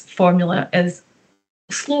 this formula is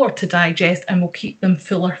slower to digest and will keep them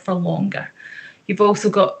fuller for longer. You've also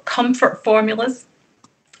got comfort formulas,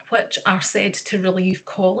 which are said to relieve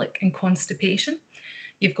colic and constipation.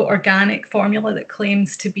 You've got organic formula that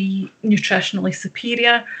claims to be nutritionally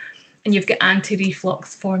superior. And you've got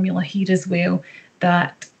anti-reflux formula here as well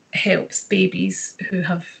that helps babies who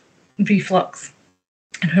have reflux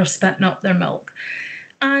and who are spitting up their milk.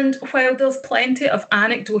 And while there's plenty of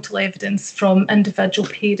anecdotal evidence from individual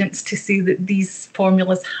parents to say that these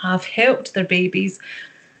formulas have helped their babies,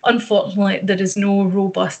 unfortunately, there is no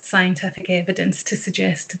robust scientific evidence to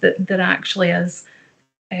suggest that there actually is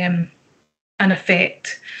an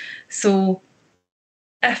effect. So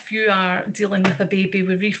if you are dealing with a baby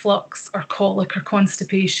with reflux or colic or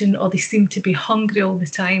constipation, or they seem to be hungry all the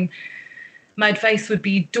time, my advice would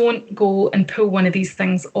be don't go and pull one of these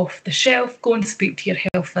things off the shelf. Go and speak to your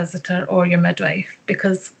health visitor or your midwife,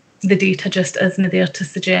 because the data just isn't there to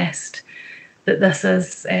suggest that this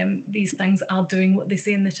is these things are doing what they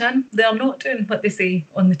say in the tin. They are not doing what they say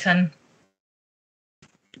on the tin.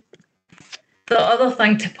 The other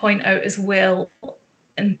thing to point out as well,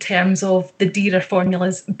 in terms of the dearer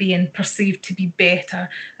formulas being perceived to be better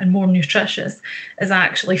and more nutritious, is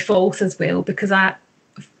actually false as well, because that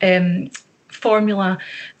formula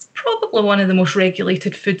is probably one of the most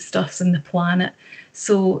regulated foodstuffs on the planet.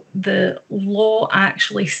 So the law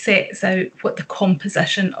actually sets out what the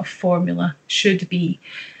composition of formula should be.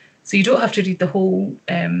 So you don't have to read the whole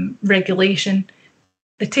regulation.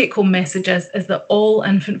 The take-home message is that all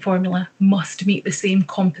infant formula must meet the same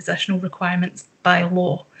compositional requirements by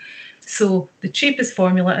law. So the cheapest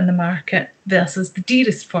formula in the market versus the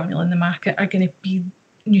dearest formula in the market are going to be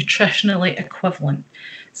nutritionally equivalent.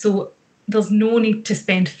 So there's no need to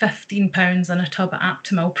spend £15 on a tub of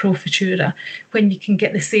Aptamil Pro Futura when you can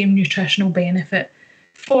get the same nutritional benefit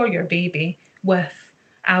for your baby with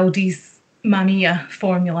Aldi's Mammy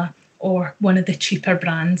formula or one of the cheaper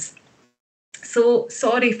brands. So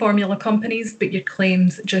sorry, formula companies, but your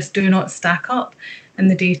claims just do not stack up and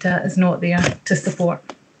the data is not there to support.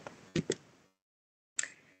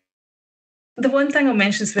 The one thing I'll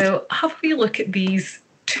mention as well, have we look at these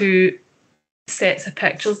two sets of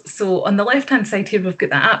pictures. So on the left-hand side here, we've got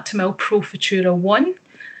the Aptamil Pro Futura 1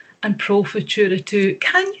 and Pro Futura 2.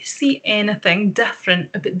 Can you see anything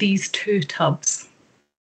different about these two tubs?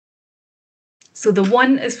 So the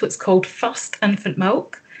one is what's called first infant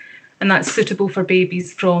milk, and that's suitable for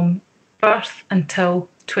babies from birth until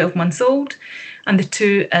 12 months old. And the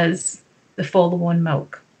two is the follow-on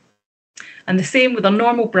milk. And the same with a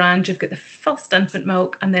normal brand, you've got the first infant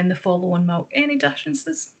milk and then the follow-on milk. Any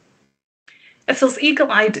differences? If there's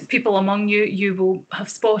eagle-eyed people among you, you will have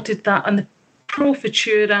spotted that on the Pro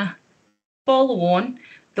Futura follow-on,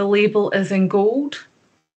 the label is in gold.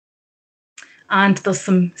 And there's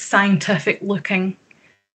some scientific-looking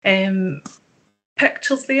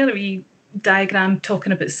pictures there, a wee diagram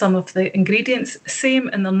talking about some of the ingredients. Same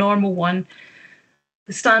in the normal one.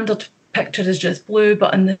 The standard picture is just blue,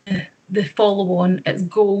 but in the follow-on, it's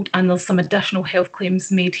gold, and there's some additional health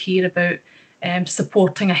claims made here about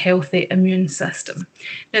supporting a healthy immune system.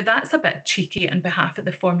 Now, that's a bit cheeky on behalf of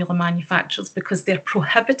the formula manufacturers because they're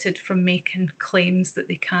prohibited from making claims that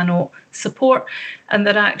they cannot support, and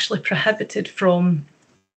they're actually prohibited from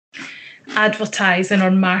advertising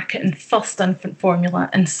or marketing first infant formula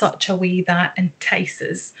in such a way that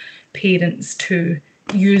entices parents to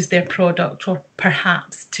use their product or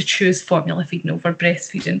perhaps to choose formula feeding over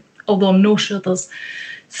breastfeeding. Although I'm not sure there's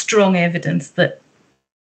strong evidence that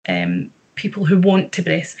people who want to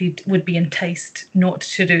breastfeed would be enticed not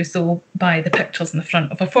to do so by the pictures in the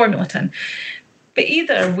front of a formula tin. But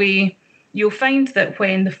either way, you'll find that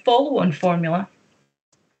when the follow-on formula,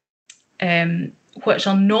 which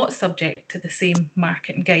are not subject to the same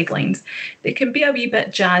marketing guidelines, they can be a wee bit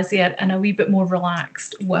jazzier and a wee bit more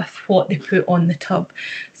relaxed with what they put on the tub.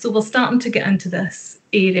 So we're starting to get into this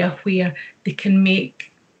area where they can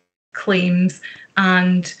make claims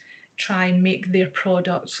and try and make their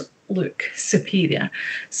products look superior.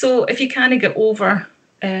 So if you kind of get over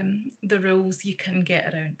the rules, you can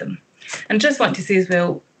get around them. And just want to say as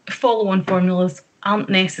well, follow-on formulas aren't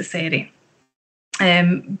necessary.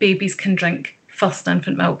 Babies can drink first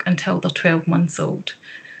infant milk until they're 12 months old.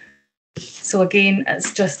 So again,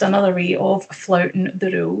 it's just another way of flouting the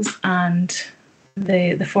rules, and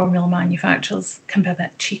the formula manufacturers can be a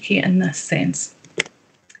bit cheeky in this sense.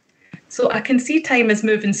 So I can see time is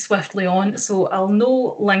moving swiftly on, so I'll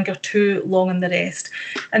no linger too long on the rest.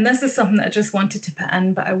 And this is something that I just wanted to put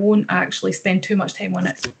in, but I won't actually spend too much time on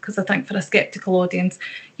it, because I think for a sceptical audience,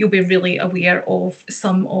 you'll be really aware of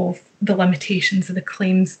some of the limitations of the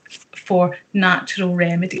claims for natural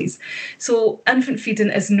remedies. So infant feeding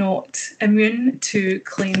is not immune to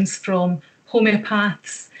claims from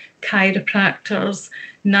homeopaths, chiropractors,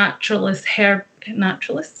 naturalists,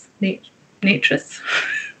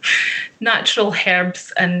 natural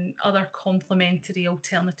herbs and other complementary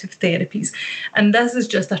alternative therapies. And this is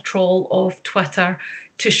just a troll of Twitter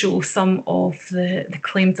to show some of the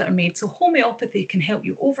claims that are made. So homeopathy can help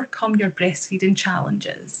you overcome your breastfeeding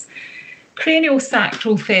challenges.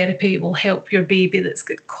 Craniosacral therapy will help your baby that's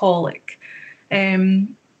got colic.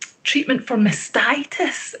 Treatment for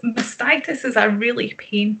mastitis. Mastitis is a really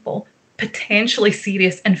painful, potentially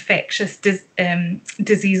serious infectious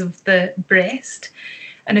disease of the breast.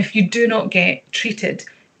 And if you do not get treated,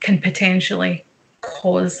 can potentially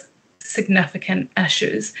cause significant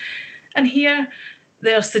issues. And here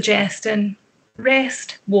they're suggesting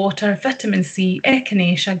rest, water, vitamin C,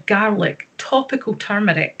 echinacea, garlic, topical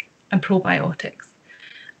turmeric, and probiotics.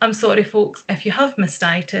 I'm sorry, folks, if you have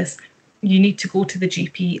mastitis, you need to go to the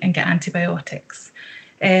GP and get antibiotics.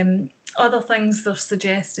 Other things they're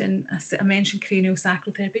suggesting, I mentioned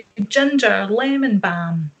craniosacral therapy, ginger, lemon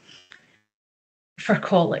balm for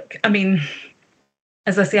colic. I mean,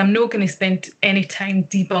 as I say, I'm not going to spend any time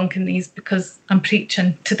debunking these because I'm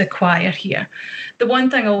preaching to the choir here. The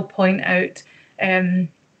one thing I'll point out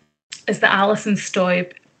is that Alison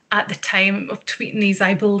Stoib, at the time of tweeting these,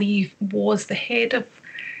 I believe, was the head of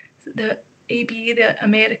the ABA, the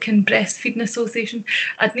American Breastfeeding Association.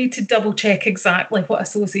 I'd need to double check exactly what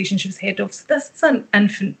association she was head of. So this is an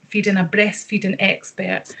infant feeding, a breastfeeding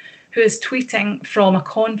expert who is tweeting from a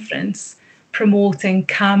conference promoting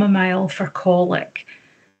chamomile for colic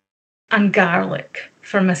and garlic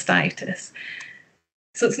for mastitis.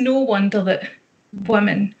 So it's no wonder that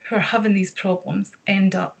women who are having these problems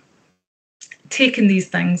end up taking these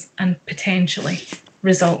things and potentially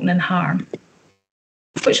resulting in harm.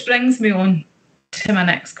 Which brings me on to my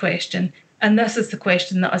next question. And this is the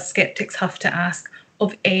question that us skeptics have to ask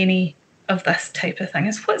of any of this type of thing,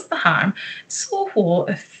 is what's the harm? So what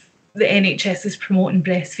if the NHS is promoting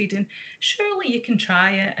breastfeeding? Surely you can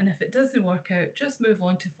try it, and if it doesn't work out, just move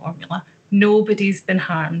on to formula. Nobody's been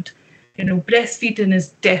harmed. You know, breastfeeding is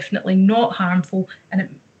definitely not harmful,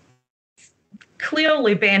 and it's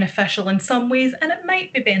clearly beneficial in some ways, and it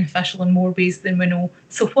might be beneficial in more ways than we know.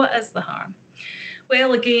 So what is the harm?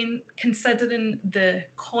 Well, again, considering the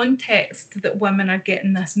context that women are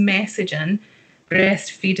getting this message in,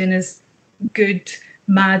 breastfeeding is good,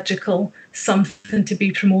 magical, something to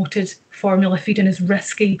be promoted. Formula feeding is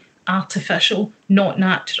risky, artificial, not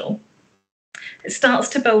natural. It starts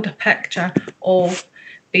to build a picture of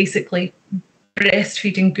basically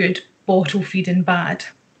breastfeeding good, bottle feeding bad.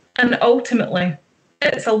 And ultimately,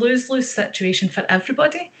 it's a lose-lose situation for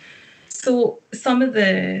everybody. So some of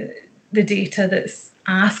the data that's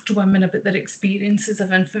asked women about their experiences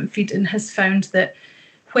of infant feeding has found that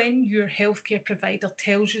when your healthcare provider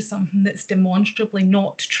tells you something that's demonstrably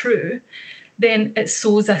not true, then it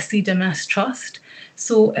sows a seed of mistrust.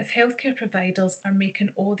 So if healthcare providers are making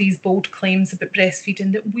all these bold claims about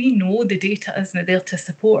breastfeeding that we know the data isn't there to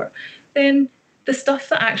support, then the stuff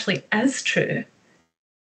that actually is true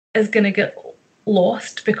is going to get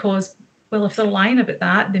lost because, well, if they're lying about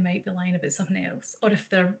that, they might be lying about something else. Or if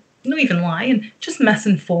they're not even lying, just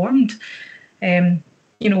misinformed.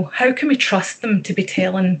 You know, how can we trust them to be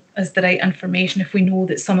telling us the right information if we know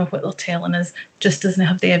that some of what they're telling us just doesn't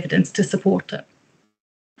have the evidence to support it?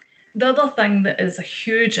 The other thing that is a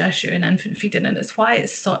huge issue in infant feeding, and it's why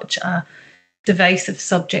it's such a divisive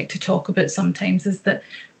subject to talk about sometimes, is that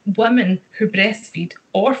women who breastfeed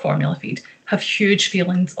or formula feed have huge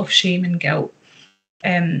feelings of shame and guilt.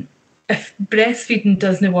 If breastfeeding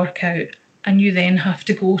doesn't work out and you then have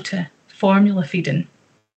to go to formula feeding,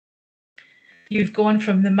 you've gone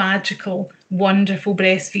from the magical, wonderful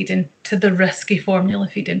breastfeeding to the risky formula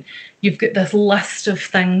feeding. You've got this list of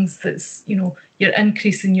things that's, you're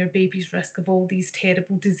increasing your baby's risk of all these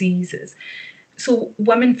terrible diseases. So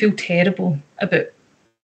women feel terrible about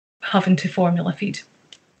having to formula feed.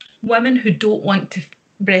 Women who don't want to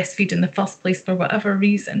breastfeed in the first place for whatever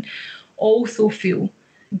reason also feel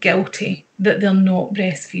guilty that they're not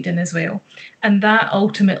breastfeeding as well. And that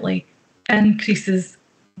ultimately increases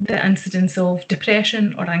the incidence of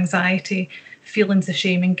depression or anxiety, feelings of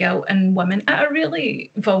shame and guilt in women at a really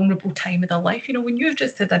vulnerable time of their life. When you've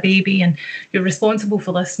just had a baby and you're responsible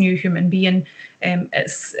for this new human being,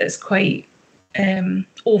 it's quite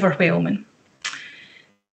overwhelming.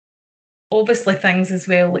 Obviously, things as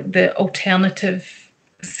well like the alternative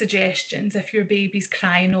suggestions. If your baby's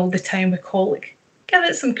crying all the time with colic, give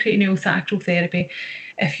it some craniosacral therapy.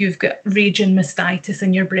 If you've got raging mastitis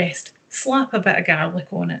in your breast, slap a bit of garlic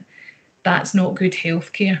on it. That's not good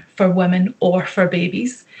healthcare for women or for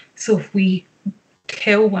babies. So if we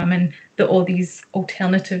tell women that all these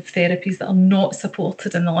alternative therapies that are not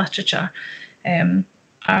supported in the literature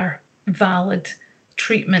are valid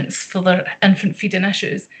treatments for their infant feeding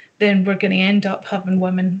issues, then we're going to end up having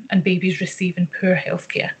women and babies receiving poor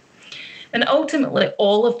healthcare. And ultimately,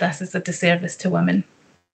 all of this is a disservice to women.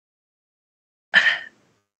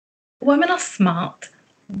 Women are smart.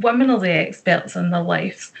 Women are the experts in their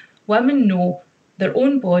lives. Women know their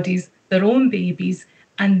own bodies, their own babies,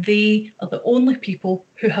 and they are the only people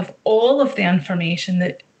who have all of the information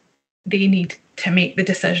that they need to make the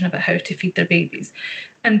decision about how to feed their babies.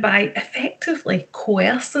 And by effectively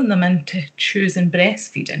coercing them into choosing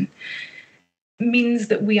breastfeeding means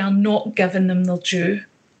that we are not giving them their due.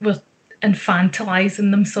 We're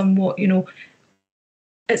infantilizing them somewhat.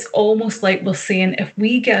 It's almost like we're saying if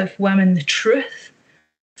we give women the truth,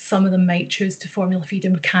 some of them might choose to formula feed,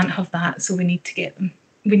 and we can't have that, so we need to get them.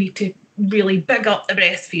 We need to really big up the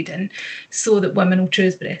breastfeeding so that women will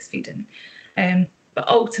choose breastfeeding. But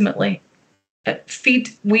ultimately, at Feed,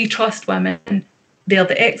 we trust women. They're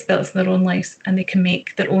the experts in their own lives and they can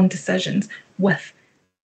make their own decisions with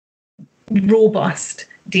robust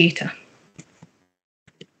data.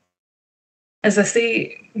 As I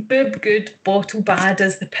say, boob good, bottle bad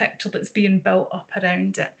is the picture that's being built up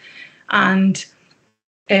around it. And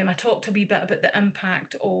I talked a wee bit about the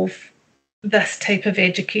impact of this type of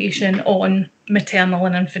education on maternal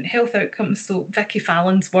and infant health outcomes. So Vicky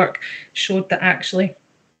Fallon's work showed that actually,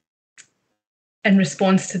 in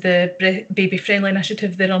response to the Baby Friendly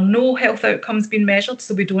Initiative, there are no health outcomes being measured,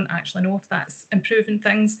 so we don't actually know if that's improving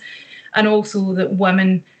things. And also that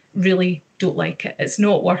women really don't like it. It's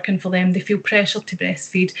not working for them. They feel pressured to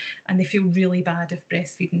breastfeed and they feel really bad if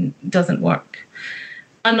breastfeeding doesn't work.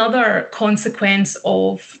 Another consequence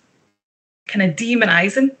of kind of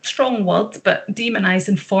demonising, strong words, but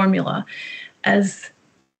demonising formula is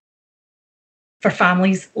for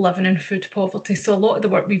families living in food poverty. So a lot of the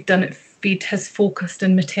work we've done at Feed has focused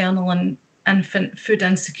on maternal and infant food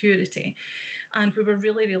insecurity. And we were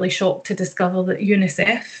really, really shocked to discover that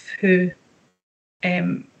UNICEF, who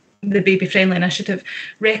the Baby Friendly Initiative,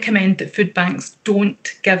 recommend that food banks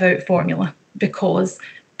don't give out formula because,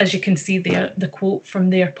 as you can see there, the quote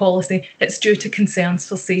from their policy, it's due to concerns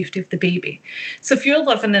for safety of the baby. So if you're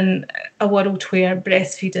living in a world where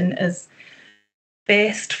breastfeeding is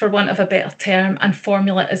best, for want of a better term, and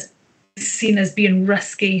formula is seen as being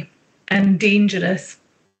risky and dangerous,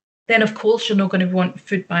 then of course you're not going to want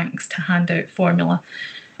food banks to hand out formula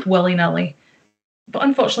willy-nilly. But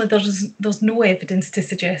unfortunately, there's no evidence to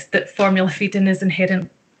suggest that formula feeding is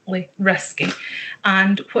inherently risky.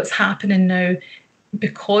 And what's happening now,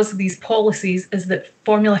 because of these policies, is that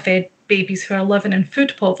formula-fed babies who are living in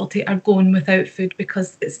food poverty are going without food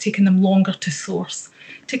because it's taking them longer to source,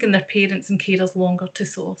 taking their parents and carers longer to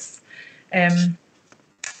source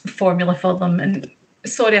formula for them. And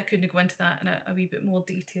sorry I couldn't go into that in a wee bit more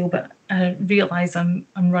detail, but I realise I'm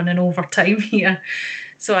running over time here.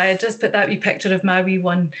 So I just put that wee picture of my wee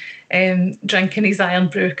one drinking his iron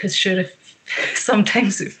brew, because sure, if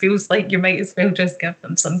sometimes it feels like you might as well just give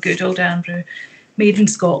them some good old iron brew made in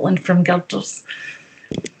Scotland from girders.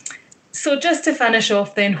 So just to finish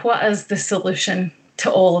off then, what is the solution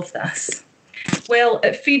to all of this? Well,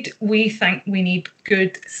 at Feed, we think we need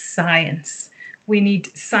good science. We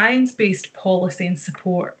need science-based policy and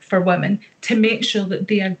support for women to make sure that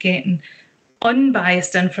they are getting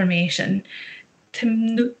unbiased information,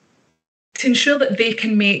 to to ensure that they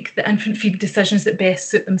can make the infant feed decisions that best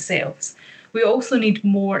suit themselves. We also need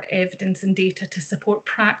more evidence and data to support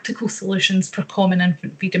practical solutions for common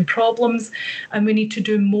infant feeding problems, and we need to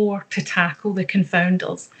do more to tackle the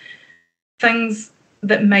confounders. Things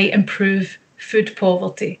that might improve food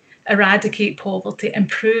poverty, eradicate poverty,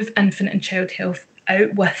 improve infant and child health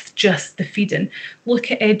out with just the feeding.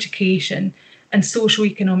 Look at education and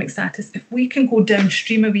socioeconomic status. If we can go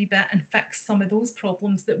downstream a wee bit and fix some of those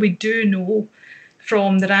problems that we do know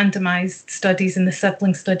from the randomised studies and the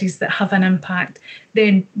sibling studies that have an impact,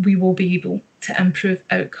 then we will be able to improve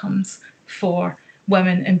outcomes for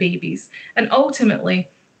women and babies. And ultimately,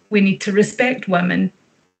 we need to respect women,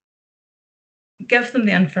 give them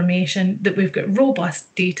the information that we've got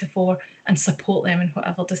robust data for, and support them in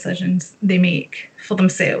whatever decisions they make for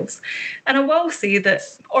themselves. And I will say that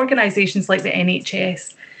organisations like the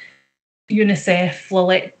NHS, UNICEF,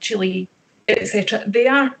 Lilletchily, etc., they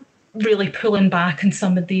are really pulling back on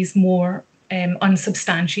some of these more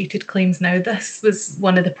unsubstantiated claims now. This was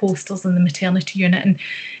one of the posters in the maternity unit, and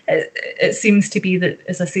it seems to be that,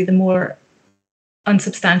 as I say, the more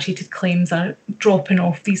unsubstantiated claims are dropping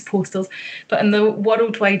off these posters. But in the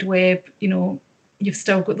World Wide Web, you've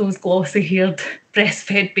still got those glossy-haired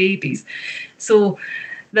breastfed babies. So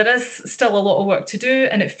there is still a lot of work to do,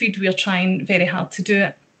 and at Feed we're trying very hard to do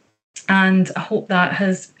it. And I hope that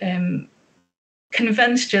has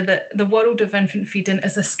convinced you that the world of infant feeding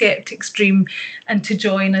is a skeptic's dream, and to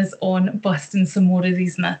join us on busting some more of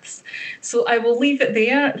these myths. So I will leave it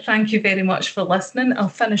there. Thank you very much for listening. I'll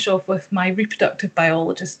finish off with my reproductive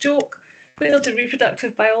biologist joke. Where do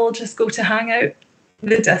reproductive biologists go to hang out?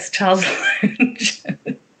 The discharge lounge.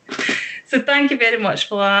 So thank you very much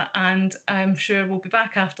for that, and I'm sure we'll be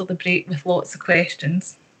back after the break with lots of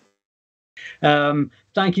questions.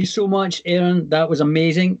 Thank you so much, Erin. That was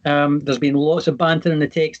amazing. There's been lots of banter in the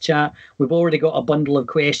text chat. We've already got a bundle of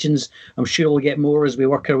questions. I'm sure we'll get more as we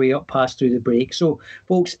work our way up past through the break. So,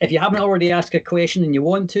 folks, if you haven't already asked a question and you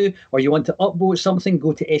want to, or you want to upvote something,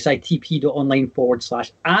 go to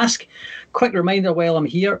sitp.online/ask. Quick reminder while I'm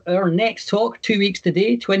here, our next talk, 2 weeks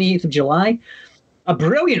today, 28th of July, a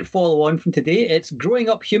brilliant follow-on from today. It's Growing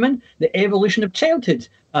Up Human, the Evolution of Childhood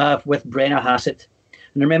with Brenna Hassett.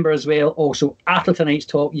 And remember as well, also after tonight's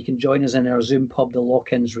talk, you can join us in our Zoom pub, the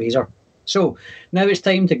Lock-In's Razor. So now it's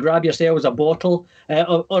time to grab yourselves a bottle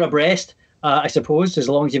or a breast, I suppose, as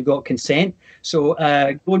long as you've got consent. So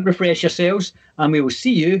go and refresh yourselves, and we will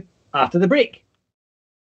see you after the break.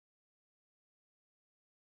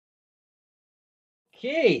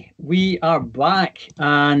 Okay, we are back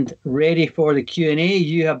and ready for the Q&A.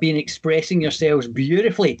 You have been expressing yourselves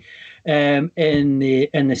beautifully in the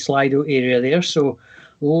Slido area there. So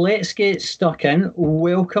let's get stuck in.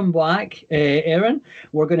 Welcome back, Erin.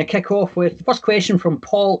 We're going to kick off with the first question from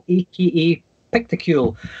Paul, aka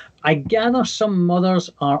Picticule. I gather some mothers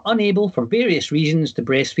are unable for various reasons to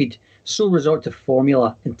breastfeed, so resort to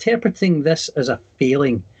formula, interpreting this as a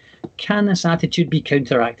failing. Can this attitude be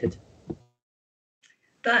counteracted?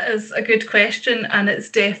 That is a good question, and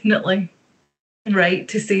it's definitely right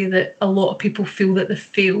to say that a lot of people feel that they've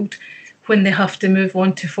failed when they have to move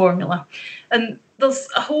on to formula. And there's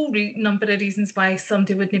a whole number of reasons why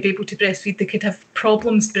somebody wouldn't be able to breastfeed. They could have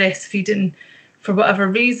problems breastfeeding for whatever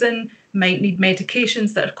reason, might need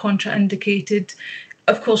medications that are contraindicated.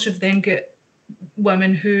 Of course, you've then got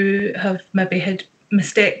women who have maybe had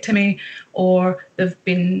mastectomy, or they've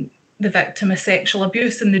been the victim of sexual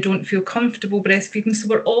abuse and they don't feel comfortable breastfeeding. So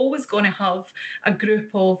we're always going to have a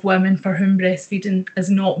group of women for whom breastfeeding is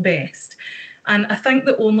not best. And I think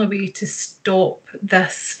the only way to stop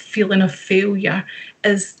this feeling of failure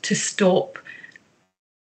is to stop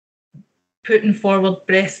putting forward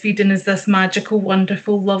breastfeeding as this magical,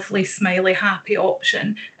 wonderful, lovely, smiley, happy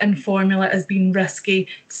option, and formula as being risky,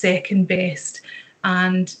 second best,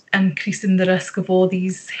 and increasing the risk of all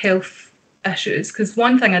these health issues. Because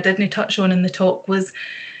one thing I didn't touch on in the talk was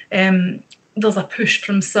there's a push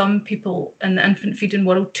from some people in the infant feeding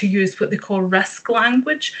world to use what they call risk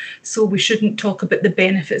language. So we shouldn't talk about the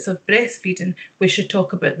benefits of breastfeeding. We should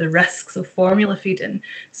talk about the risks of formula feeding.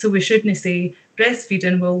 So we shouldn't say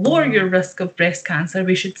breastfeeding will lower your risk of breast cancer.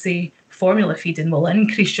 We should say formula feeding will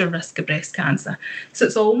increase your risk of breast cancer. So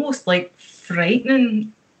it's almost like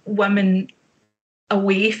frightening women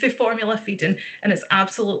away from formula feeding. And it's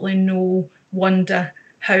absolutely no wonder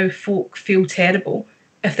how folk feel terrible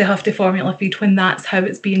if they have to formula feed when that's how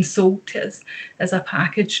it's being sold to us as a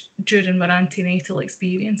package during our antenatal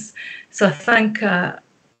experience. So I think a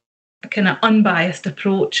kind of unbiased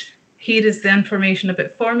approach here is the information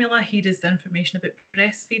about formula, here is the information about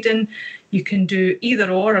breastfeeding. You can do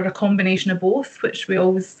either or a combination of both, which we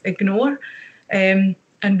always ignore. And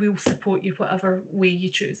we'll support you whatever way you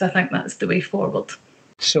choose. I think that's the way forward.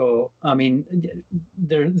 So, I mean,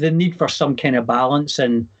 the need for some kind of balance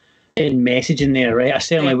in messaging there, right? I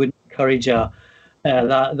certainly wouldn't encourage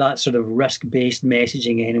that sort of risk-based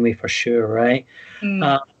messaging anyway, for sure, right?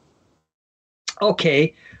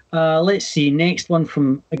 Okay, let's see. Next one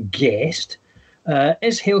from a guest.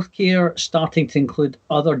 Is healthcare starting to include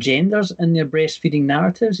other genders in their breastfeeding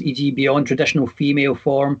narratives, e.g. beyond traditional female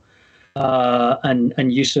form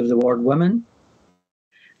and use of the word women?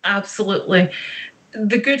 Absolutely.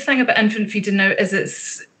 The good thing about infant feeding now is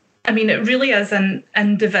it really is an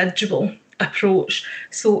individual approach.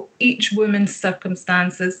 So each woman's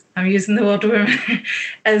circumstances, I'm using the word woman,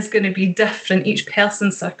 is going to be different. Each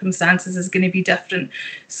person's circumstances is going to be different.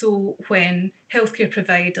 So when healthcare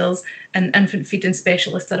providers and infant feeding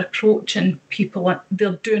specialists are approaching people,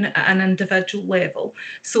 they're doing it at an individual level.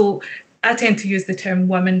 So I tend to use the term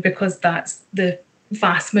women because that's the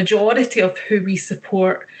vast majority of who we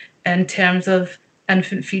support in terms of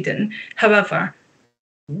infant feeding. However,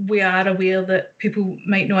 we are aware that people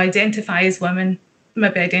might not identify as women,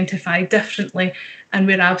 maybe identify differently, and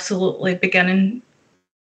we're absolutely beginning.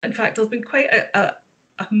 In fact, there's been quite a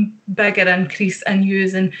bigger increase in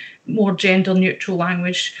using more gender-neutral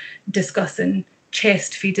language, discussing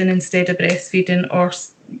chest feeding instead of breastfeeding, or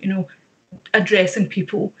addressing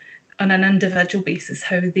people on an individual basis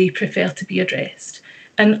how they prefer to be addressed.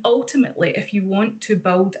 And ultimately, if you want to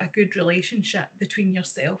build a good relationship between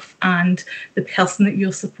yourself and the person that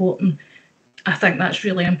you're supporting, I think that's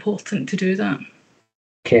really important to do that.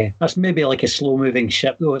 Okay, that's maybe like a slow-moving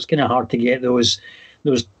ship, though. It's kind of hard to get those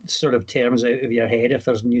sort of terms out of your head if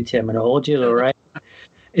there's new terminology, though, right?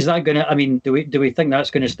 Is that going to? I mean, do we think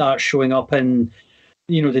that's going to start showing up in,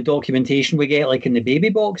 the documentation we get, like in the baby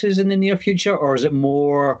boxes in the near future, or is it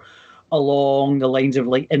more along the lines of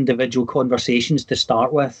like individual conversations to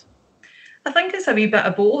start with? I think it's a wee bit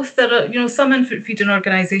of both. There are, some infant feeding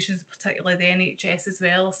organisations, particularly the NHS as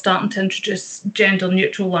well, are starting to introduce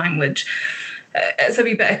gender-neutral language. It's a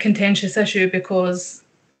wee bit of a contentious issue because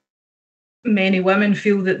many women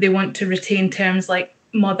feel that they want to retain terms like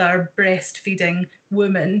mother, breastfeeding,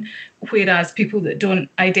 woman, whereas people that don't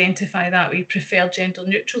identify that way prefer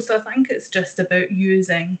gender-neutral. So I think it's just about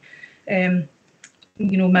using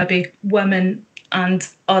maybe women and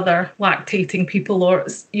other lactating people, or,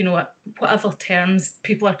 whatever terms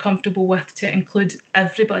people are comfortable with, to include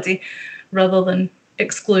everybody rather than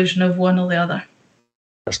exclusion of one or the other.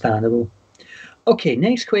 Understandable. Okay,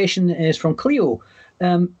 next question is from Cleo.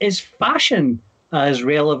 Is fashion as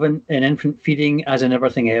relevant in infant feeding as in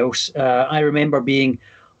everything else? I remember being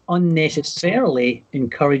unnecessarily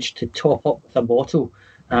encouraged to top up with a bottle,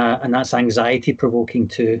 and that's anxiety-provoking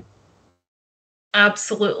too.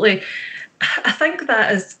 Absolutely. I think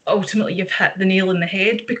that is ultimately, you've hit the nail on the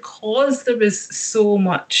head, because there was so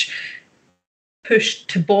much push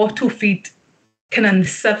to bottle feed kind of in the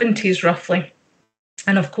 70s roughly.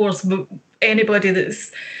 And of course, anybody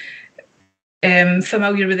that's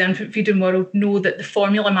familiar with the infant feeding world know that the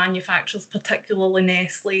formula manufacturers, particularly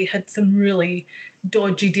Nestle, had some really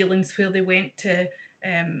dodgy dealings where they went to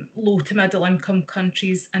low to middle income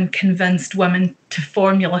countries and convinced women to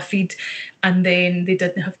formula feed, and then they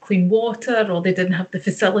didn't have clean water or they didn't have the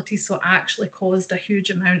facilities, so it actually caused a huge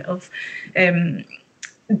amount of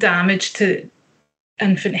damage to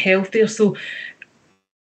infant health there. So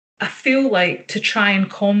I feel like to try and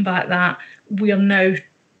combat that, we are now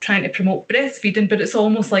trying to promote breastfeeding, but it's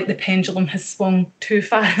almost like the pendulum has swung too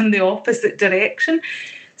far in the opposite direction.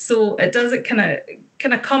 So it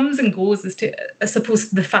kind of comes and goes as to, I suppose,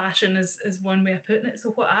 the fashion is one way of putting it.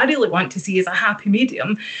 So what I really want to see is a happy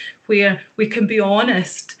medium where we can be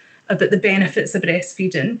honest about the benefits of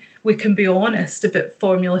breastfeeding. We can be honest about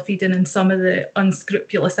formula feeding and some of the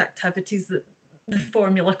unscrupulous activities that the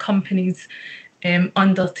formula companies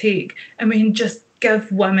undertake. And we can just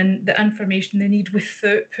give women the information they need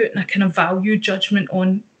without putting a kind of value judgment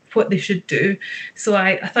on what they should do. So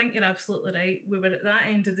I think you're absolutely right. We were at that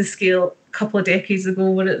end of the scale a couple of decades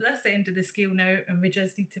ago. We're at this end of the scale now, and we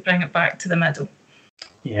just need to bring it back to the middle.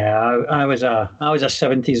 Yeah, I was a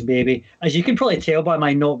 70s baby, as you can probably tell by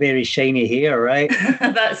my not very shiny hair, right?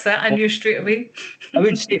 That's it. I knew straight away. I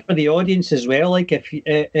would say for the audience as well, like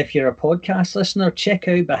if you're a podcast listener, check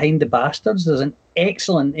out Behind the Bastards. There's an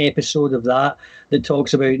excellent episode of that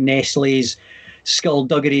talks about Nestle's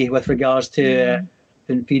skullduggery with regards to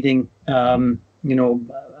infant feeding, a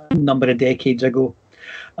number of decades ago.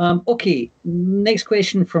 Okay, next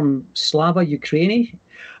question from Slava Ukraini.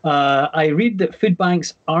 I read that food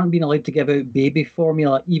banks aren't being allowed to give out baby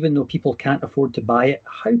formula even though people can't afford to buy it.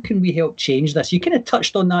 How can we help change this? You kind of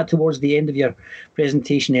touched on that towards the end of your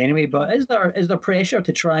presentation anyway, but is there pressure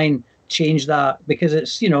to try and change that? Because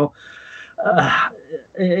it's,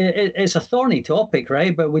 it's a thorny topic,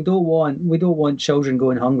 right? But we don't want children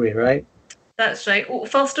going hungry, right? That's right. Well,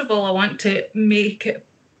 first of all, I want to make it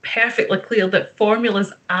perfectly clear that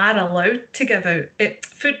formulas are allowed to give out.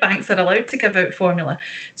 Food banks are allowed to give out formula.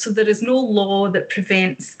 So there is no law that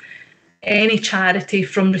prevents any charity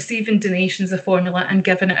from receiving donations of formula and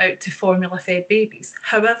giving it out to formula-fed babies.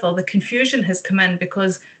 However, the confusion has come in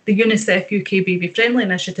because the UNICEF UK Baby Friendly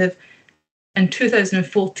Initiative in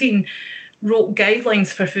 2014 wrote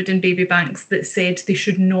guidelines for food and baby banks that said they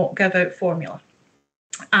should not give out formula.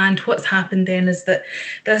 And what's happened then is that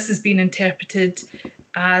this has been interpreted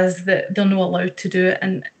as that they're not allowed to do it.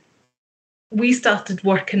 And we started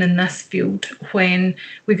working in this field when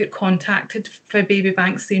we got contacted by baby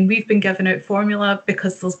banks saying we've been giving out formula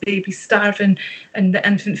because there's babies starving, and the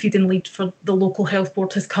infant feeding lead for the local health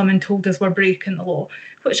board has come and told us we're breaking the law,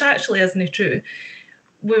 which actually isn't true.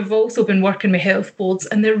 We've also been working with health boards,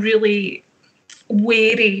 and they're really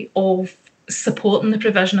wary of supporting the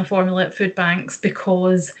provision of formula at food banks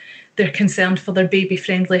because they're concerned for their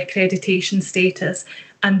baby-friendly accreditation status,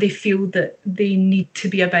 and they feel that they need to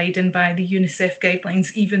be abiding by the UNICEF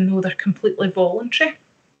guidelines even though they're completely voluntary.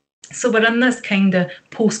 So we're in this kind of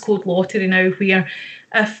postcode lottery now where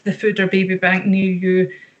if the food or baby bank near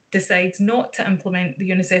you decides not to implement the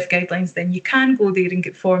UNICEF guidelines, then you can go there and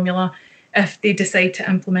get formula. If they decide to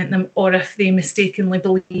implement them, or if they mistakenly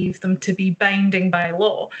believe them to be binding by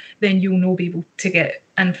law, then you'll not be able to get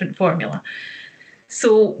infant formula.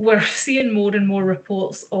 So we're seeing more and more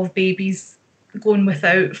reports of babies going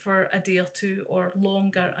without for a day or two or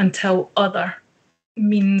longer until other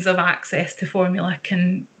means of access to formula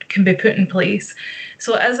can be put in place.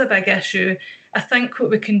 So it is a big issue. I think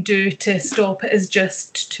what we can do to stop it is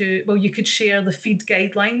just you could share the feed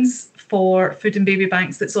guidelines for food and baby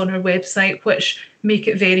banks that's on our website, which make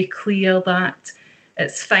it very clear that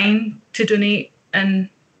it's fine to donate and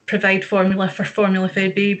provide formula for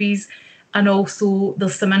formula-fed babies. And also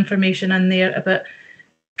there's some information in there about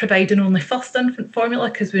providing only first infant formula,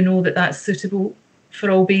 because we know that that's suitable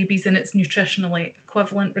for all babies and it's nutritionally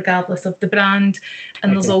equivalent regardless of the brand.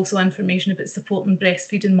 And there's also information about supporting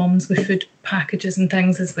breastfeeding mums with food packages and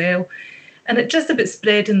things as well. And it's just about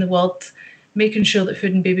spreading the word, making sure that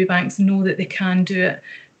food and baby banks know that they can do it.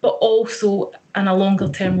 But also, on a longer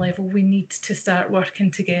term level, we need to start working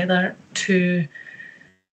together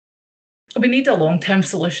we need a long-term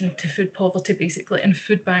solution to food poverty, basically, and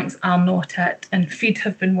food banks are not it. And Feed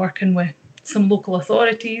have been working with some local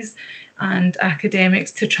authorities and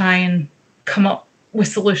academics to try and come up with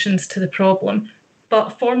solutions to the problem.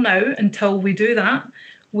 But for now, until we do that,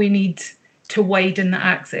 we need to widen the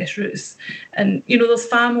access routes. And, there's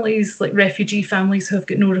families like refugee families who have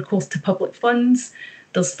got no recourse to public funds.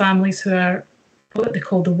 There's families who are what they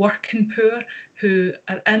call the working poor, who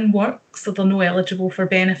are in work, so they're not eligible for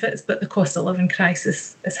benefits, but the cost of living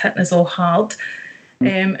crisis is hitting us all hard.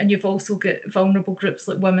 And you've also got vulnerable groups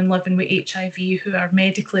like women living with HIV who are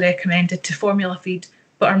medically recommended to formula feed,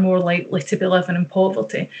 but are more likely to be living in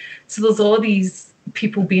poverty. So there's all these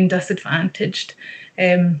people being disadvantaged.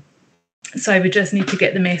 So I would just need to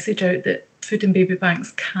get the message out that food and baby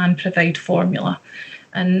banks can provide formula.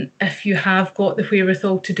 And if you have got the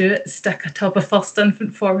wherewithal to do it, stick a tub of first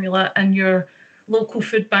infant formula in your local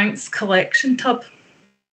food bank's collection tub.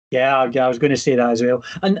 Yeah, I was going to say that as well.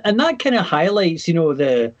 And that kind of highlights,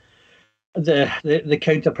 the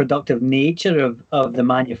counterproductive nature of the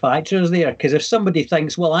manufacturers there. Because if somebody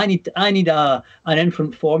thinks, well, I need an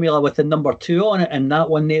infant formula with a number 2 on it, and that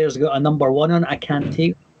one there's got a number 1 on it, I can't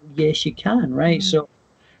take it. Yes, you can, right? So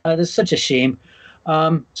that's such a shame.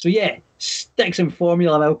 Stick some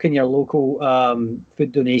formula milk in your local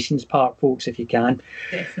food donations part, folks, if you can.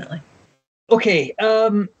 Definitely. Okay,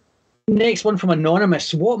 next one from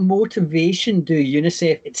Anonymous. What motivation do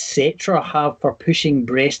UNICEF, etc., have for pushing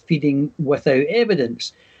breastfeeding without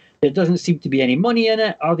evidence? There doesn't seem to be any money in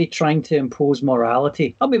it. Are they trying to impose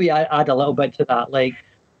morality? I'll maybe add a little bit to that. Like,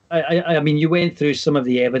 I mean, you went through some of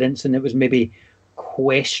the evidence and it was maybe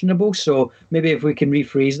questionable. So maybe if we can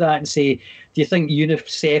rephrase that and say, do you think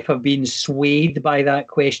UNICEF have been swayed by that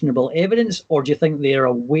questionable evidence, or do you think they're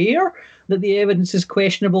aware that the evidence is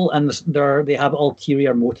questionable and they have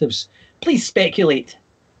ulterior motives? Please speculate.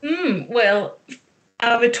 Well,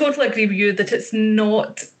 I would totally agree with you that it's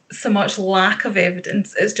not so much lack of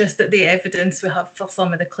evidence. It's just that the evidence we have for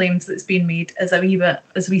some of the claims that's been made is a wee bit,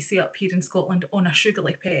 as we say up here in Scotland, on a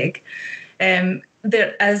sugarly peg.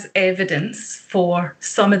 There is evidence for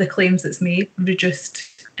some of the claims that's made,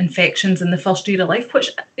 reduced infections in the first year of life,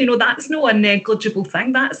 which, that's not a negligible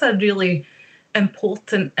thing. That's a really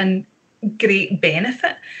important and great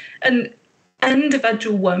benefit. And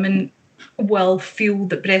individual women will feel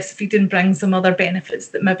that breastfeeding brings them other benefits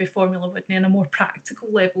that maybe formula wouldn't, on a more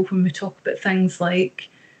practical level, when we talk about things like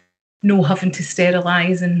no having to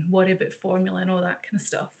sterilise and worry about formula and all that kind of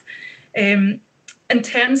stuff. In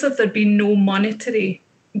terms of there being no monetary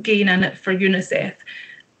gain in it for UNICEF,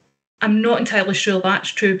 I'm not entirely sure that's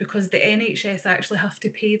true, because the NHS actually have to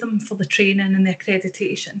pay them for the training and the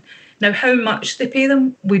accreditation. Now, how much they pay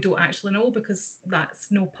them, we don't actually know, because that's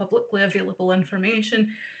no publicly available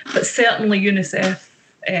information. But certainly UNICEF,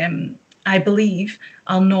 I believe,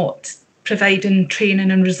 are not providing training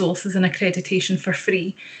and resources and accreditation for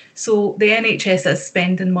free. So the NHS is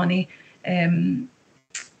spending money paying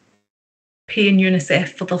UNICEF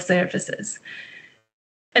for their services.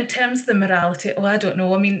 In terms of the morality, I don't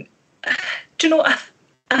know. I mean, do you know,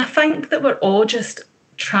 I think that we're all just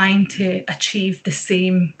trying to achieve the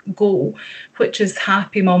same goal, which is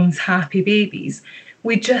happy mums, happy babies.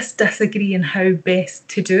 We just disagree on how best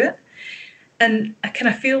to do it. And I kind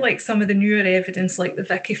of feel like some of the newer evidence, like the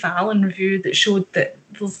Vicky Fallon review, that showed that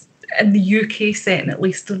there's, in the UK setting at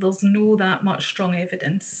least, there's no that much strong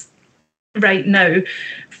evidence right now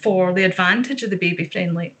for the advantage of the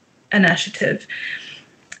baby-friendly initiative.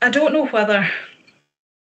 I don't know whether...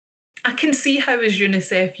 I can see how, as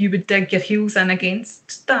UNICEF, you would dig your heels in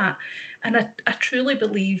against that. And I truly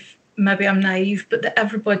believe, maybe I'm naive, but that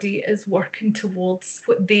everybody is working towards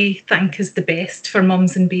what they think is the best for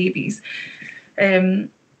mums and babies. And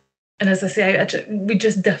as I say, we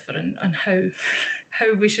just differ on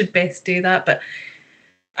how we should best do that. But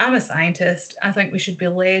I'm a scientist. I think we should be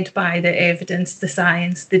led by the evidence, the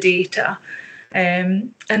science, the data.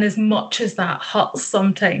 And as much as that hurts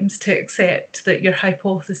sometimes to accept that your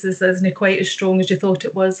hypothesis isn't quite as strong as you thought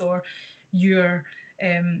it was, or your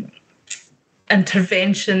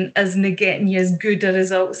intervention isn't getting you as good a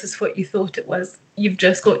results as what you thought it was, you've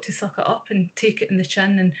just got to suck it up and take it in the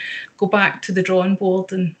chin and go back to the drawing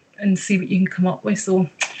board and see what you can come up with. So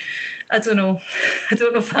I don't know. I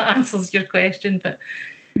don't know if that answers your question, but...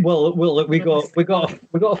 Well, look, we got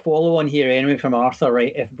a follow on here anyway from Arthur,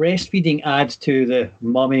 right? If breastfeeding adds to the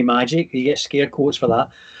mummy magic, you get scare quotes for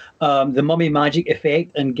that, the mummy magic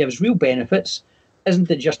effect, and gives real benefits, isn't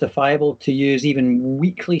it justifiable to use even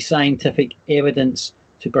weakly scientific evidence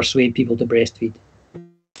to persuade people to breastfeed?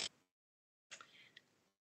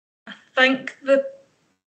 I think that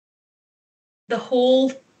the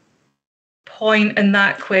whole point in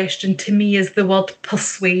that question to me is the word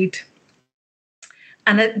persuade.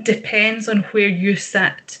 And it depends on where you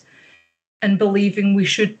sit in believing we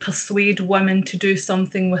should persuade women to do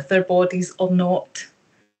something with their bodies or not.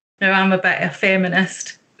 Now, I'm a bit of a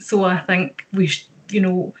feminist, so I think we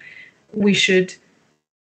should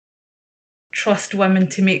trust women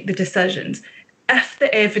to make the decisions. If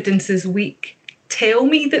the evidence is weak, tell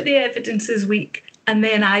me that the evidence is weak, and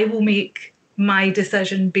then I will make my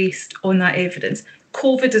decision based on that evidence.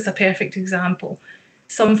 COVID is a perfect example.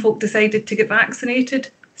 Some folk decided to get vaccinated,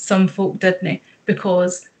 some folk didn't,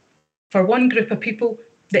 because for one group of people,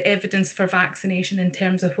 the evidence for vaccination in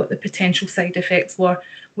terms of what the potential side effects were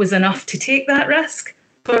was enough to take that risk.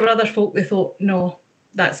 For other folk, they thought, no,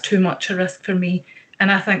 that's too much a risk for me.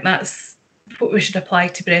 And I think that's what we should apply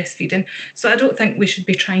to breastfeeding. So I don't think we should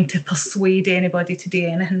be trying to persuade anybody to do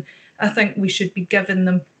anything. I think we should be giving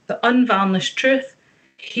them the unvarnished truth.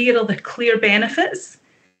 Here are the clear benefits.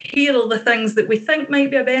 Here are the things that we think might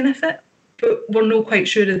be a benefit, but we're not quite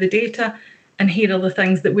sure of the data. And here are the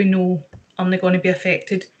things that we know are not going to be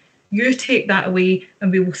affected. You take that away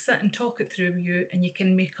and we will sit and talk it through with you, and you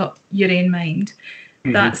can make up your own mind.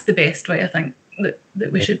 Mm-hmm. That's the best way, I think,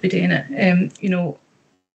 that we should be doing it.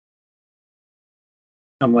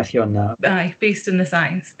 I'm with you on that. Aye, based in the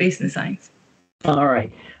science. All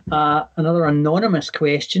right. Another anonymous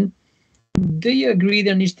question. Do you agree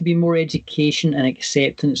there needs to be more education and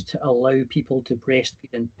acceptance to allow people to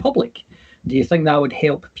breastfeed in public? Do you think that would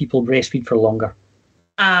help people breastfeed for longer?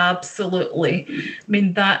 Absolutely. I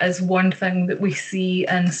mean, that is one thing that we see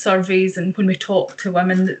in surveys and when we talk to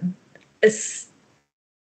women that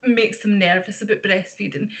makes them nervous about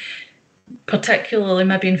breastfeeding, particularly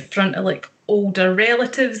maybe in front of like older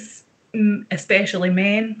relatives, especially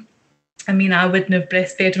men. I mean, I wouldn't have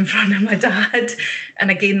breastfed in front of my dad.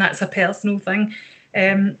 And again, that's a personal thing.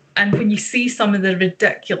 And when you see some of the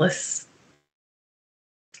ridiculous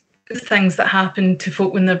things that happen to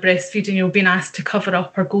folk when they're breastfeeding, being asked to cover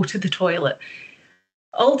up or go to the toilet.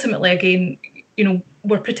 Ultimately, again,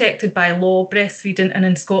 we're protected by law, breastfeeding, and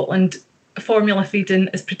in Scotland, formula feeding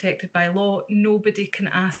is protected by law. Nobody can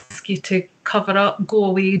ask you to cover up, go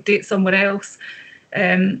away, do it somewhere else.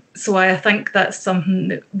 So I think that's something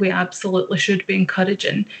that we absolutely should be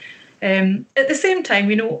encouraging. At the same time,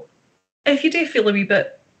 if you do feel a wee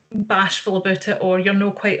bit bashful about it, or you're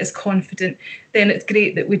not quite as confident, then it's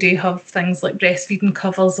great that we do have things like breastfeeding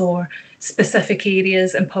covers or specific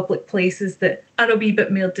areas in public places that are a wee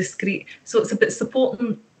bit more discreet. So it's about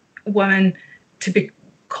supporting women to be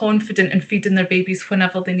confident in feeding their babies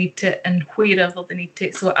whenever they need to and wherever they need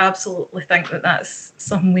to. So I absolutely think that that's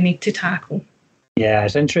something we need to tackle. Yeah,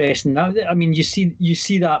 it's interesting. Now, I mean, you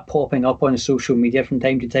see that popping up on social media from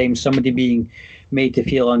time to time. Somebody being made to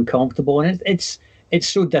feel uncomfortable, and it's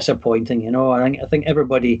so disappointing. I think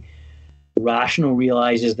everybody rational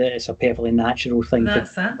realizes that it's a perfectly natural thing.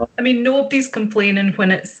 That's it. I mean, nobody's complaining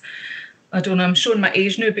when it's, I don't know, I'm showing my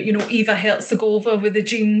age now, but Eva Herzegovina with the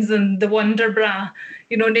jeans and the Wonder Bra.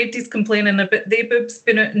 Nobody's complaining about their boobs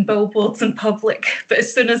being out in billboards in public. But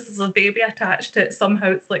as soon as there's a baby attached to it,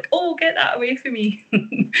 somehow it's like, oh, get that away from me.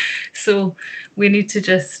 So we need to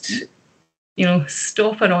just,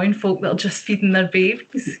 stop annoying folk that are just feeding their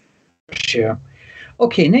babies. Sure.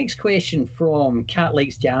 Okay, next question from Cat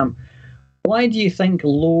Likes Jam. Why do you think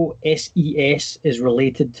low SES is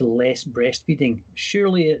related to less breastfeeding?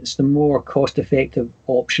 Surely it's the more cost-effective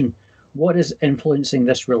option. What is influencing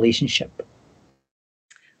this relationship?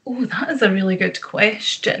 Oh, that is a really good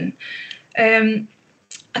question. I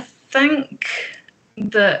think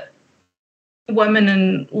that women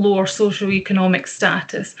in lower socioeconomic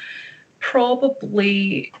status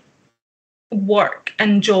probably work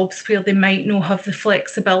in jobs where they might not have the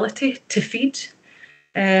flexibility to feed.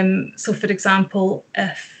 So, for example,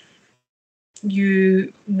 if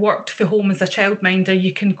you worked from home as a childminder,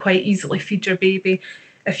 you can quite easily feed your baby.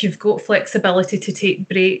 If you've got flexibility to take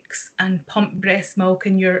breaks and pump breast milk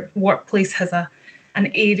and your workplace has an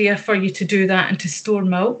area for you to do that and to store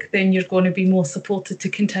milk, then you're going to be more supported to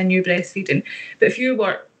continue breastfeeding. But if you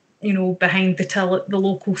work, behind the till at the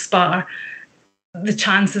local spa, the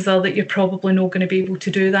chances are that you're probably not going to be able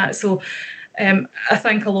to do that. So I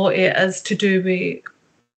think a lot of it is to do with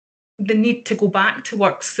the need to go back to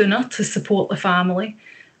work sooner to support the family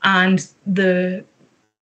and the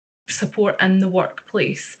support in the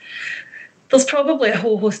workplace. There's probably a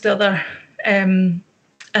whole host of other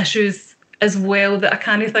issues as well that I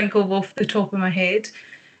can't think of off the top of my head.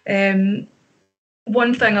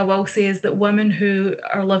 One thing I will say is that women who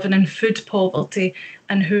are living in food poverty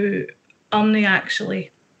and who aren't actually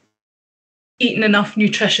eating enough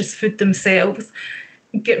nutritious food themselves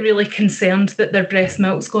get really concerned that their breast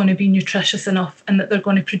milk's going to be nutritious enough and that they're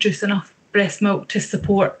going to produce enough breast milk to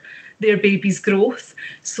support their baby's growth.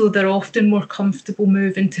 So they're often more comfortable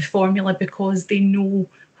moving to formula because they know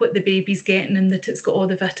what the baby's getting and that it's got all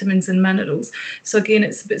the vitamins and minerals. So again,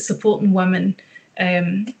 it's about supporting women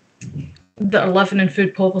that are living in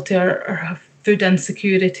food poverty or have food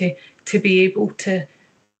insecurity to be able to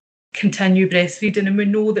continue breastfeeding. And we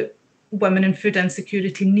know that women in food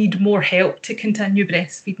insecurity need more help to continue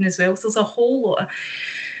breastfeeding as well. So there's a whole lot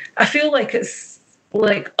I feel like it's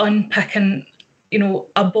like unpicking,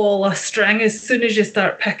 a ball of string. As soon as you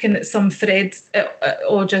start picking at some threads, it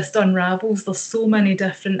all just unravels. There's so many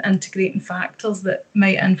different integrating factors that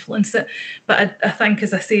might influence it. But I think,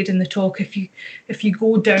 as I said in the talk, if you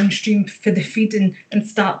go downstream for the feeding and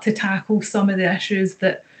start to tackle some of the issues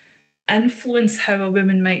that influence how a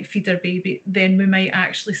woman might feed her baby, then we might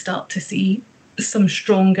actually start to see some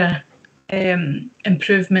stronger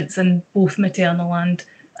improvements in both maternal and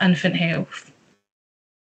infant health.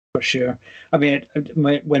 For sure. I mean,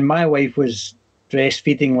 when my wife was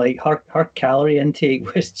breastfeeding, like her calorie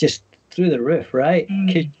intake was just through the roof, right?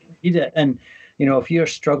 Because you need it, and if you're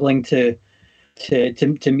struggling to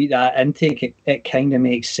meet that intake, it kind of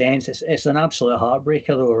makes sense. It's an absolute heartbreaker,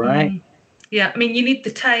 though, right? Yeah, I mean, you need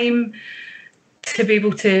the time to be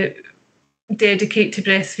able to dedicate to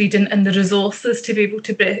breastfeeding and the resources to be able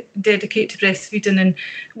to dedicate to breastfeeding, and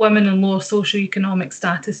women in lower socioeconomic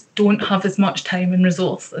status don't have as much time and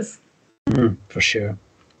resources. For sure.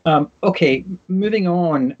 Okay, moving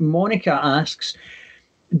on. Monica asks,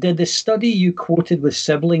 did the study you quoted with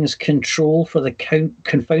siblings control for the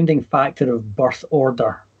confounding factor of birth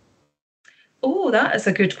order? Oh, that is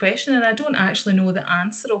a good question, and I don't actually know the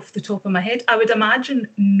answer off the top of my head. I would imagine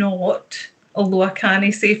not, although I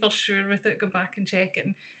can't say for sure without going back and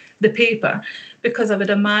checking the paper, because I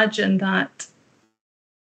would imagine that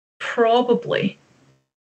probably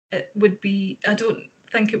it would be, I don't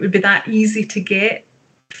think it would be that easy to get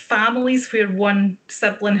families where one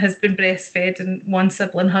sibling has been breastfed and one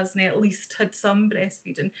sibling hasn't at least had some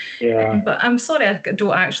breastfeeding. Yeah. But I'm sorry, I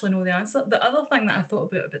don't actually know the answer. The other thing that I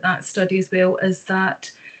thought about that study as well is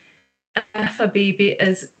that if a baby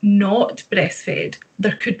is not breastfed,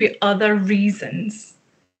 there could be other reasons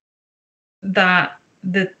that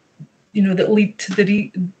that lead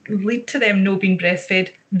to them not being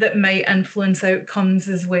breastfed that might influence outcomes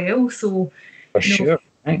as well. So for sure.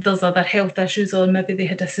 Right. There's other health issues, or maybe they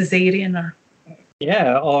had a cesarean,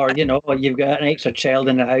 or you've got an extra child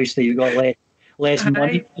in the house that you've got less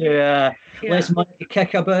money to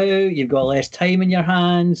kick about. You've got less time in your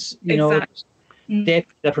hands. Definitely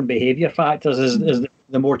different behaviour factors as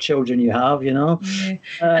the more children you have. Yeah.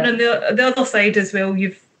 And on the other side as well,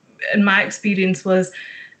 in my experience was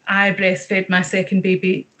I breastfed my second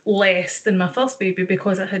baby less than my first baby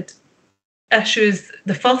because I had issues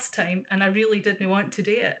the first time and I really didn't want to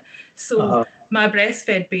do it. So my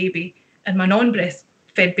breastfed baby and my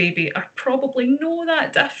non-breastfed baby are probably not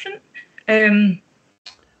that different.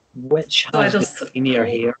 Which has the tinier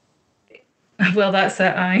hair? Well, that's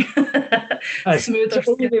it, smoother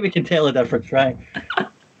skin. Maybe we can tell the difference, right?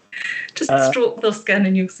 Just stroke their skin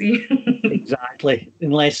and you'll see. Exactly.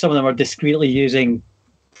 Unless some of them are discreetly using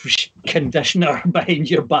conditioner behind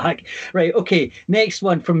your back. Right, okay. Next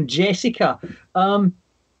one from Jessica. Do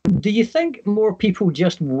you think more people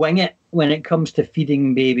just wing it when it comes to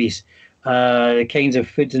feeding babies, kinds of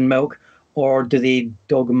foods and milk, or do they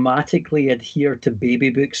dogmatically adhere to baby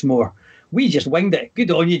books more? We just winged it. Good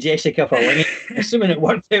on you, Jessica, for winging it. Assuming it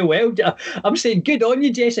worked out well. I'm saying good on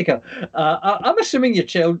you, Jessica. I'm assuming your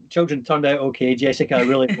children turned out okay, Jessica. I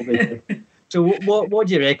really hope they did. So what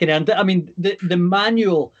do you reckon? And I mean, the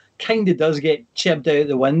manual kind of does get chipped out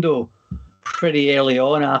the window pretty early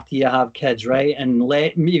on after you have kids, right? And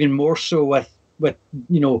even more so with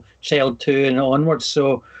child 2 and onwards.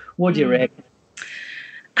 So what do you reckon?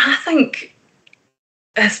 I think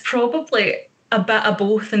it's probably a bit of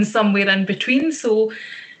both and somewhere in between. So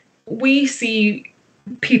we see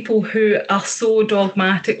people who are so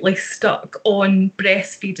dogmatically stuck on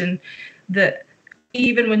breastfeeding that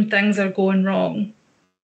even when things are going wrong,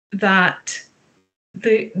 that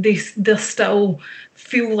they still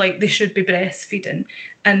feel like they should be breastfeeding.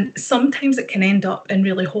 And sometimes it can end up in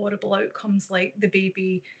really horrible outcomes, like the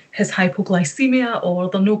baby has hypoglycemia or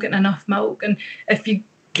they're not getting enough milk. And if you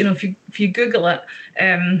Google it,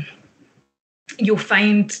 you'll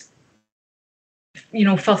find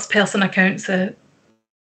first person accounts of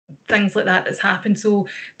things like that's happened. So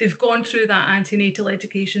they've gone through that antenatal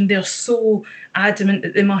education. They're so adamant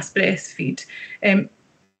that they must breastfeed,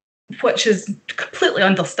 which is completely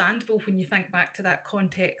understandable when you think back to that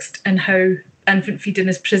context and how infant feeding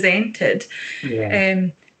is presented. Yeah.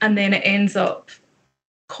 And then it ends up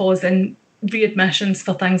causing readmissions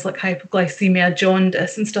for things like hypoglycemia,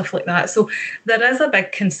 jaundice and stuff like that. So there is a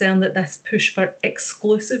big concern that this push for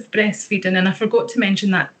exclusive breastfeeding, and I forgot to mention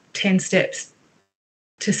that 10 steps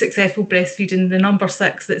to successful breastfeeding, the number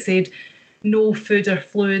 6 that said no food or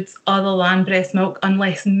fluids other than breast milk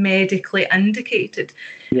unless medically indicated.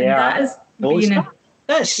 Yeah,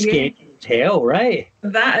 that's scary as hell, right?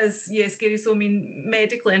 That is, scary. So I mean,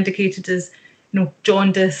 medically indicated is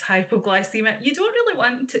jaundice, hypoglycemia. You don't really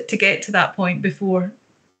want to get to that point before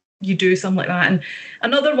you do something like that. And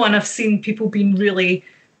another one I've seen people being really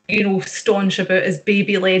staunch about is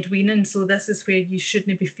baby-led weaning. So this is where you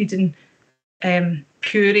shouldn't be feeding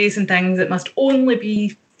purees and things. It must only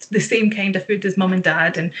be the same kind of food as mum and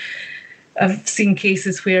dad. And I've seen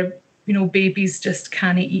cases where babies just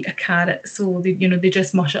can't eat a carrot, so they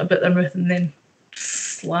just mush it about their mouth and then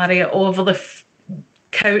slarry it over the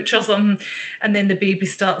couch or something, and then the baby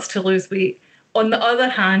starts to lose weight. On the other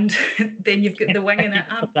hand, then you've got the winging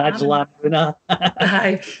it. Dad's laughing.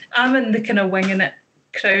 I'm in the kind of winging it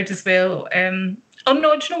crowd as well. Oh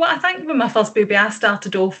no, do you know what? I think with my first baby, I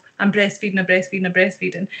started off, I'm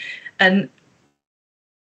breastfeeding, and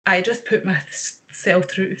I just put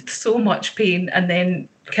myself through so much pain and then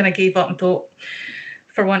kind of gave up and thought,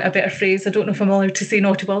 for want of a better phrase, I don't know if I'm allowed to say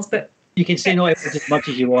naughty words, but you can say naughty words as much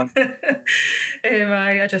as you want.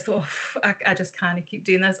 I just thought, I just can't keep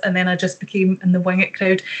doing this, and then I just became in the wing it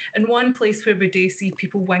crowd. And one place where we do see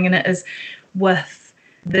people winging it is with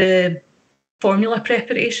the formula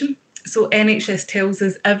preparation. So NHS tells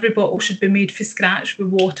us every bottle should be made from scratch with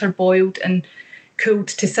water boiled and cooled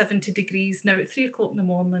to 70 degrees. Now at 3 o'clock in the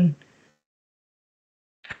morning,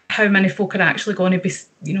 how many folk are actually going to be,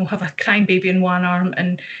 have a crying baby in one arm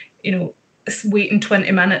and, waiting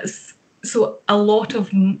 20 minutes. So a lot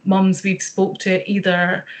of mums we've spoke to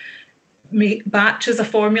either make batches of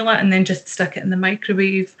formula and then just stick it in the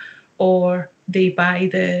microwave, or they buy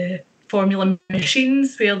the formula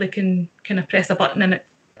machines where they can kind of press a button and it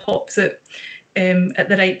pops it at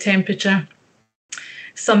the right temperature.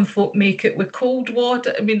 Some folk make it with cold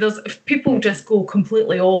water. I mean, if people just go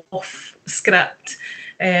completely off script,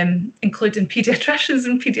 including paediatricians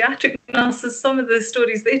and paediatric nurses. Some of the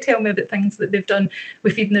stories they tell me about things that they've done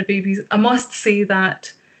with feeding their babies. I must say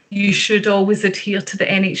that you should always adhere to the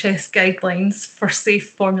NHS guidelines for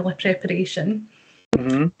safe formula preparation.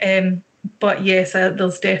 Mm-hmm. But yes,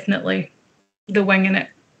 there's definitely the winging it.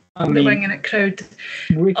 The winging it crowd.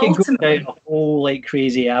 We can go down a whole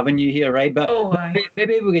crazy avenue here, right? But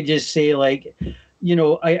maybe we could just say,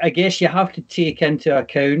 I guess you have to take into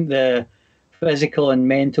account the physical and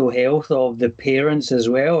mental health of the parents as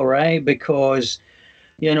well, right? Because,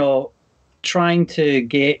 trying to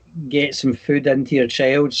get some food into your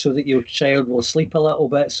child so that your child will sleep a little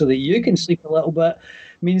bit, so that you can sleep a little bit,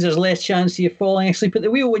 means there's less chance of you falling asleep at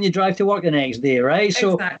the wheel when you drive to work the next day, right?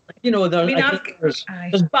 So,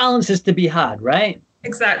 there's balances to be had, right?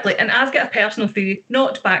 Exactly. And I've got a personal theory,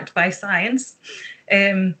 not backed by science,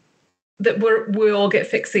 that we all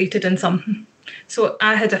get fixated in something. So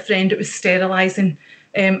I had a friend that was sterilising.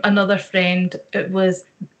 Another friend, it was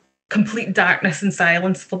complete darkness and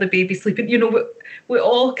silence for the baby sleeping. We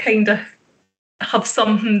all kind of have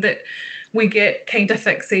something that we get kind of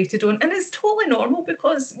fixated on. And it's totally normal,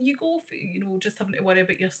 because you go for, just having to worry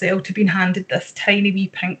about yourself to being handed this tiny wee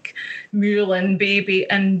pink Moorland baby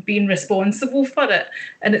and being responsible for it.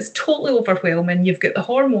 And it's totally overwhelming. You've got the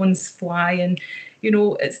hormones flying.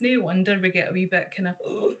 It's no wonder we get a wee bit kind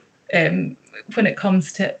of when it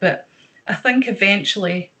comes to it. But I think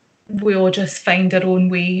eventually we all just find our own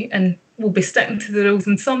way, and we'll be sticking to the rules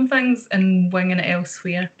in some things and winging it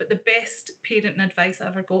elsewhere. But the best parenting advice I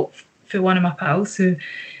ever got for one of my pals who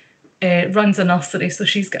runs a nursery, so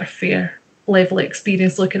she's got a fair level of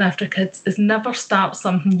experience looking after kids, is never start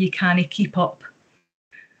something you can't keep up.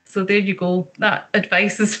 So there you go. That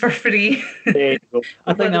advice is for free. There you go.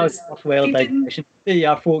 I think that was a well digression. There you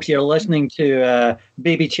are, folks. You're listening to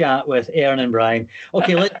Baby Chat with Erin and Brian.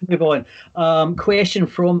 Okay, let's move on. Question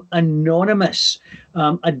from Anonymous.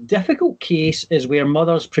 A difficult case is where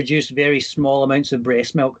mothers produce very small amounts of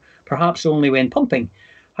breast milk, perhaps only when pumping.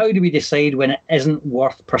 How do we decide when it isn't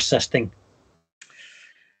worth persisting?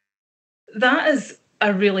 That is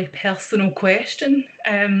a really personal question.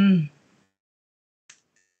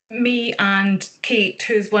 Me and Kate,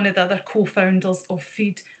 who's one of the other co-founders of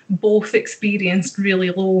Feed, both experienced really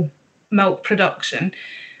low milk production,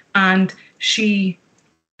 and she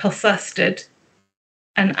persisted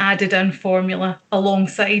and added in formula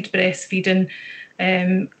alongside breastfeeding,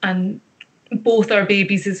 and both our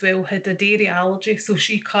babies as well had a dairy allergy, so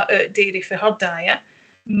she cut out dairy for her diet.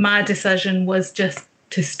 My decision was just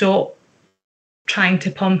to stop trying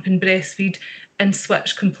to pump and breastfeed and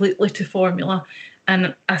switch completely to formula.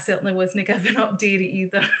 And I certainly wasn't giving up dairy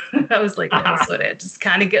either. I was like, sorry, I just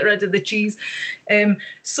can't get rid of the cheese.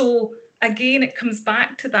 So again, it comes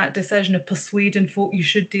back to that decision of persuading folk, you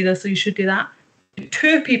should do this or you should do that.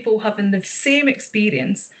 Two people having the same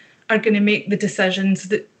experience are going to make the decisions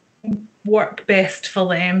that work best for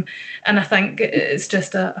them. And I think it's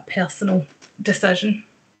just a personal decision.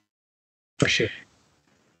 For sure.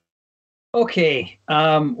 Okay,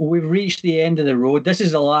 we've reached the end of the road. This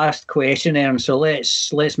is the last question, Erin, so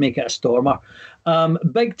let's make it a stormer.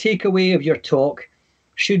 Big takeaway of your talk: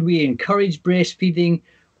 should we encourage breastfeeding,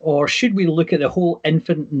 or should we look at the whole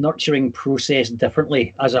infant nurturing process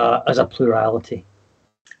differently as a plurality?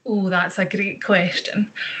 Oh, that's a great question.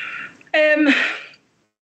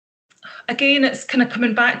 Again, it's kind of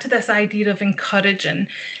coming back to this idea of encouraging,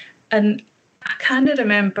 and I can't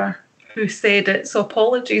remember who said it, so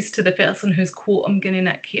apologies to the person whose quote I'm going to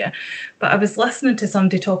nick here, but I was listening to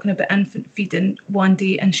somebody talking about infant feeding one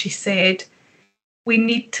day, and she said, we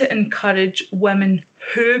need to encourage women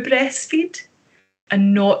who breastfeed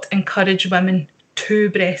and not encourage women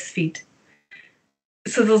to breastfeed.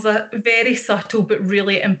 So there's a very subtle but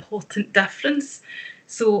really important difference.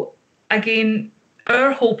 So again,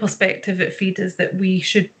 our whole perspective at Feed is that we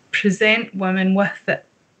should present women with the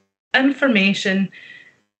information,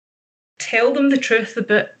 tell them the truth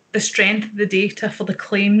about the strength of the data for the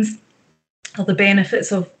claims or the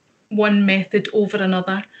benefits of one method over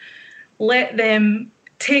another. Let them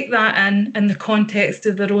take that in the context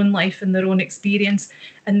of their own life and their own experience,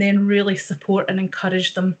 and then really support and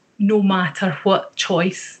encourage them no matter what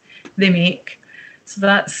choice they make. So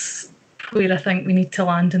that's where I think we need to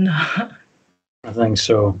land in that. I think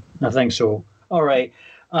so. All right.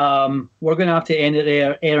 We're going to have to end it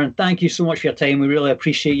there. Erin, thank you so much for your time. We really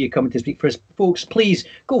appreciate you coming to speak for us. Folks, please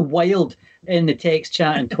go wild in the text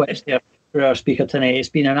chat and Twitch there for our speaker tonight. It's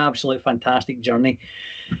been an absolute fantastic journey.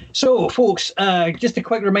 So, folks, just a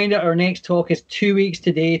quick reminder, our next talk is 2 weeks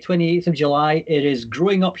today, 28th of July. It is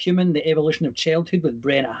Growing Up Human, The Evolution of Childhood with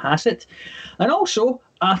Brenna Hassett. And also,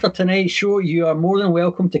 after tonight's show, you are more than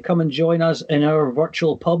welcome to come and join us in our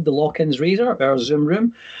virtual pub, the Lock-In's Razor, our Zoom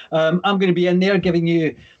room. I'm going to be in there giving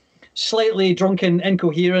you slightly drunken,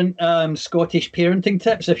 incoherent Scottish parenting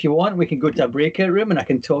tips. If you want, we can go to a breakout room and I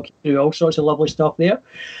can talk you through all sorts of lovely stuff there.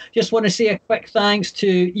 Just want to say a quick thanks to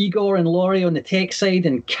Igor and Laurie on the tech side,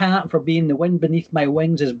 and Kat for being the wind beneath my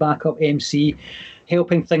wings as backup MC,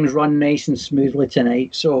 helping things run nice and smoothly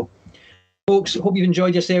tonight. So, folks, hope you've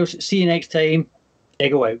enjoyed yourselves. See you next time.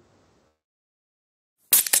 Ego out.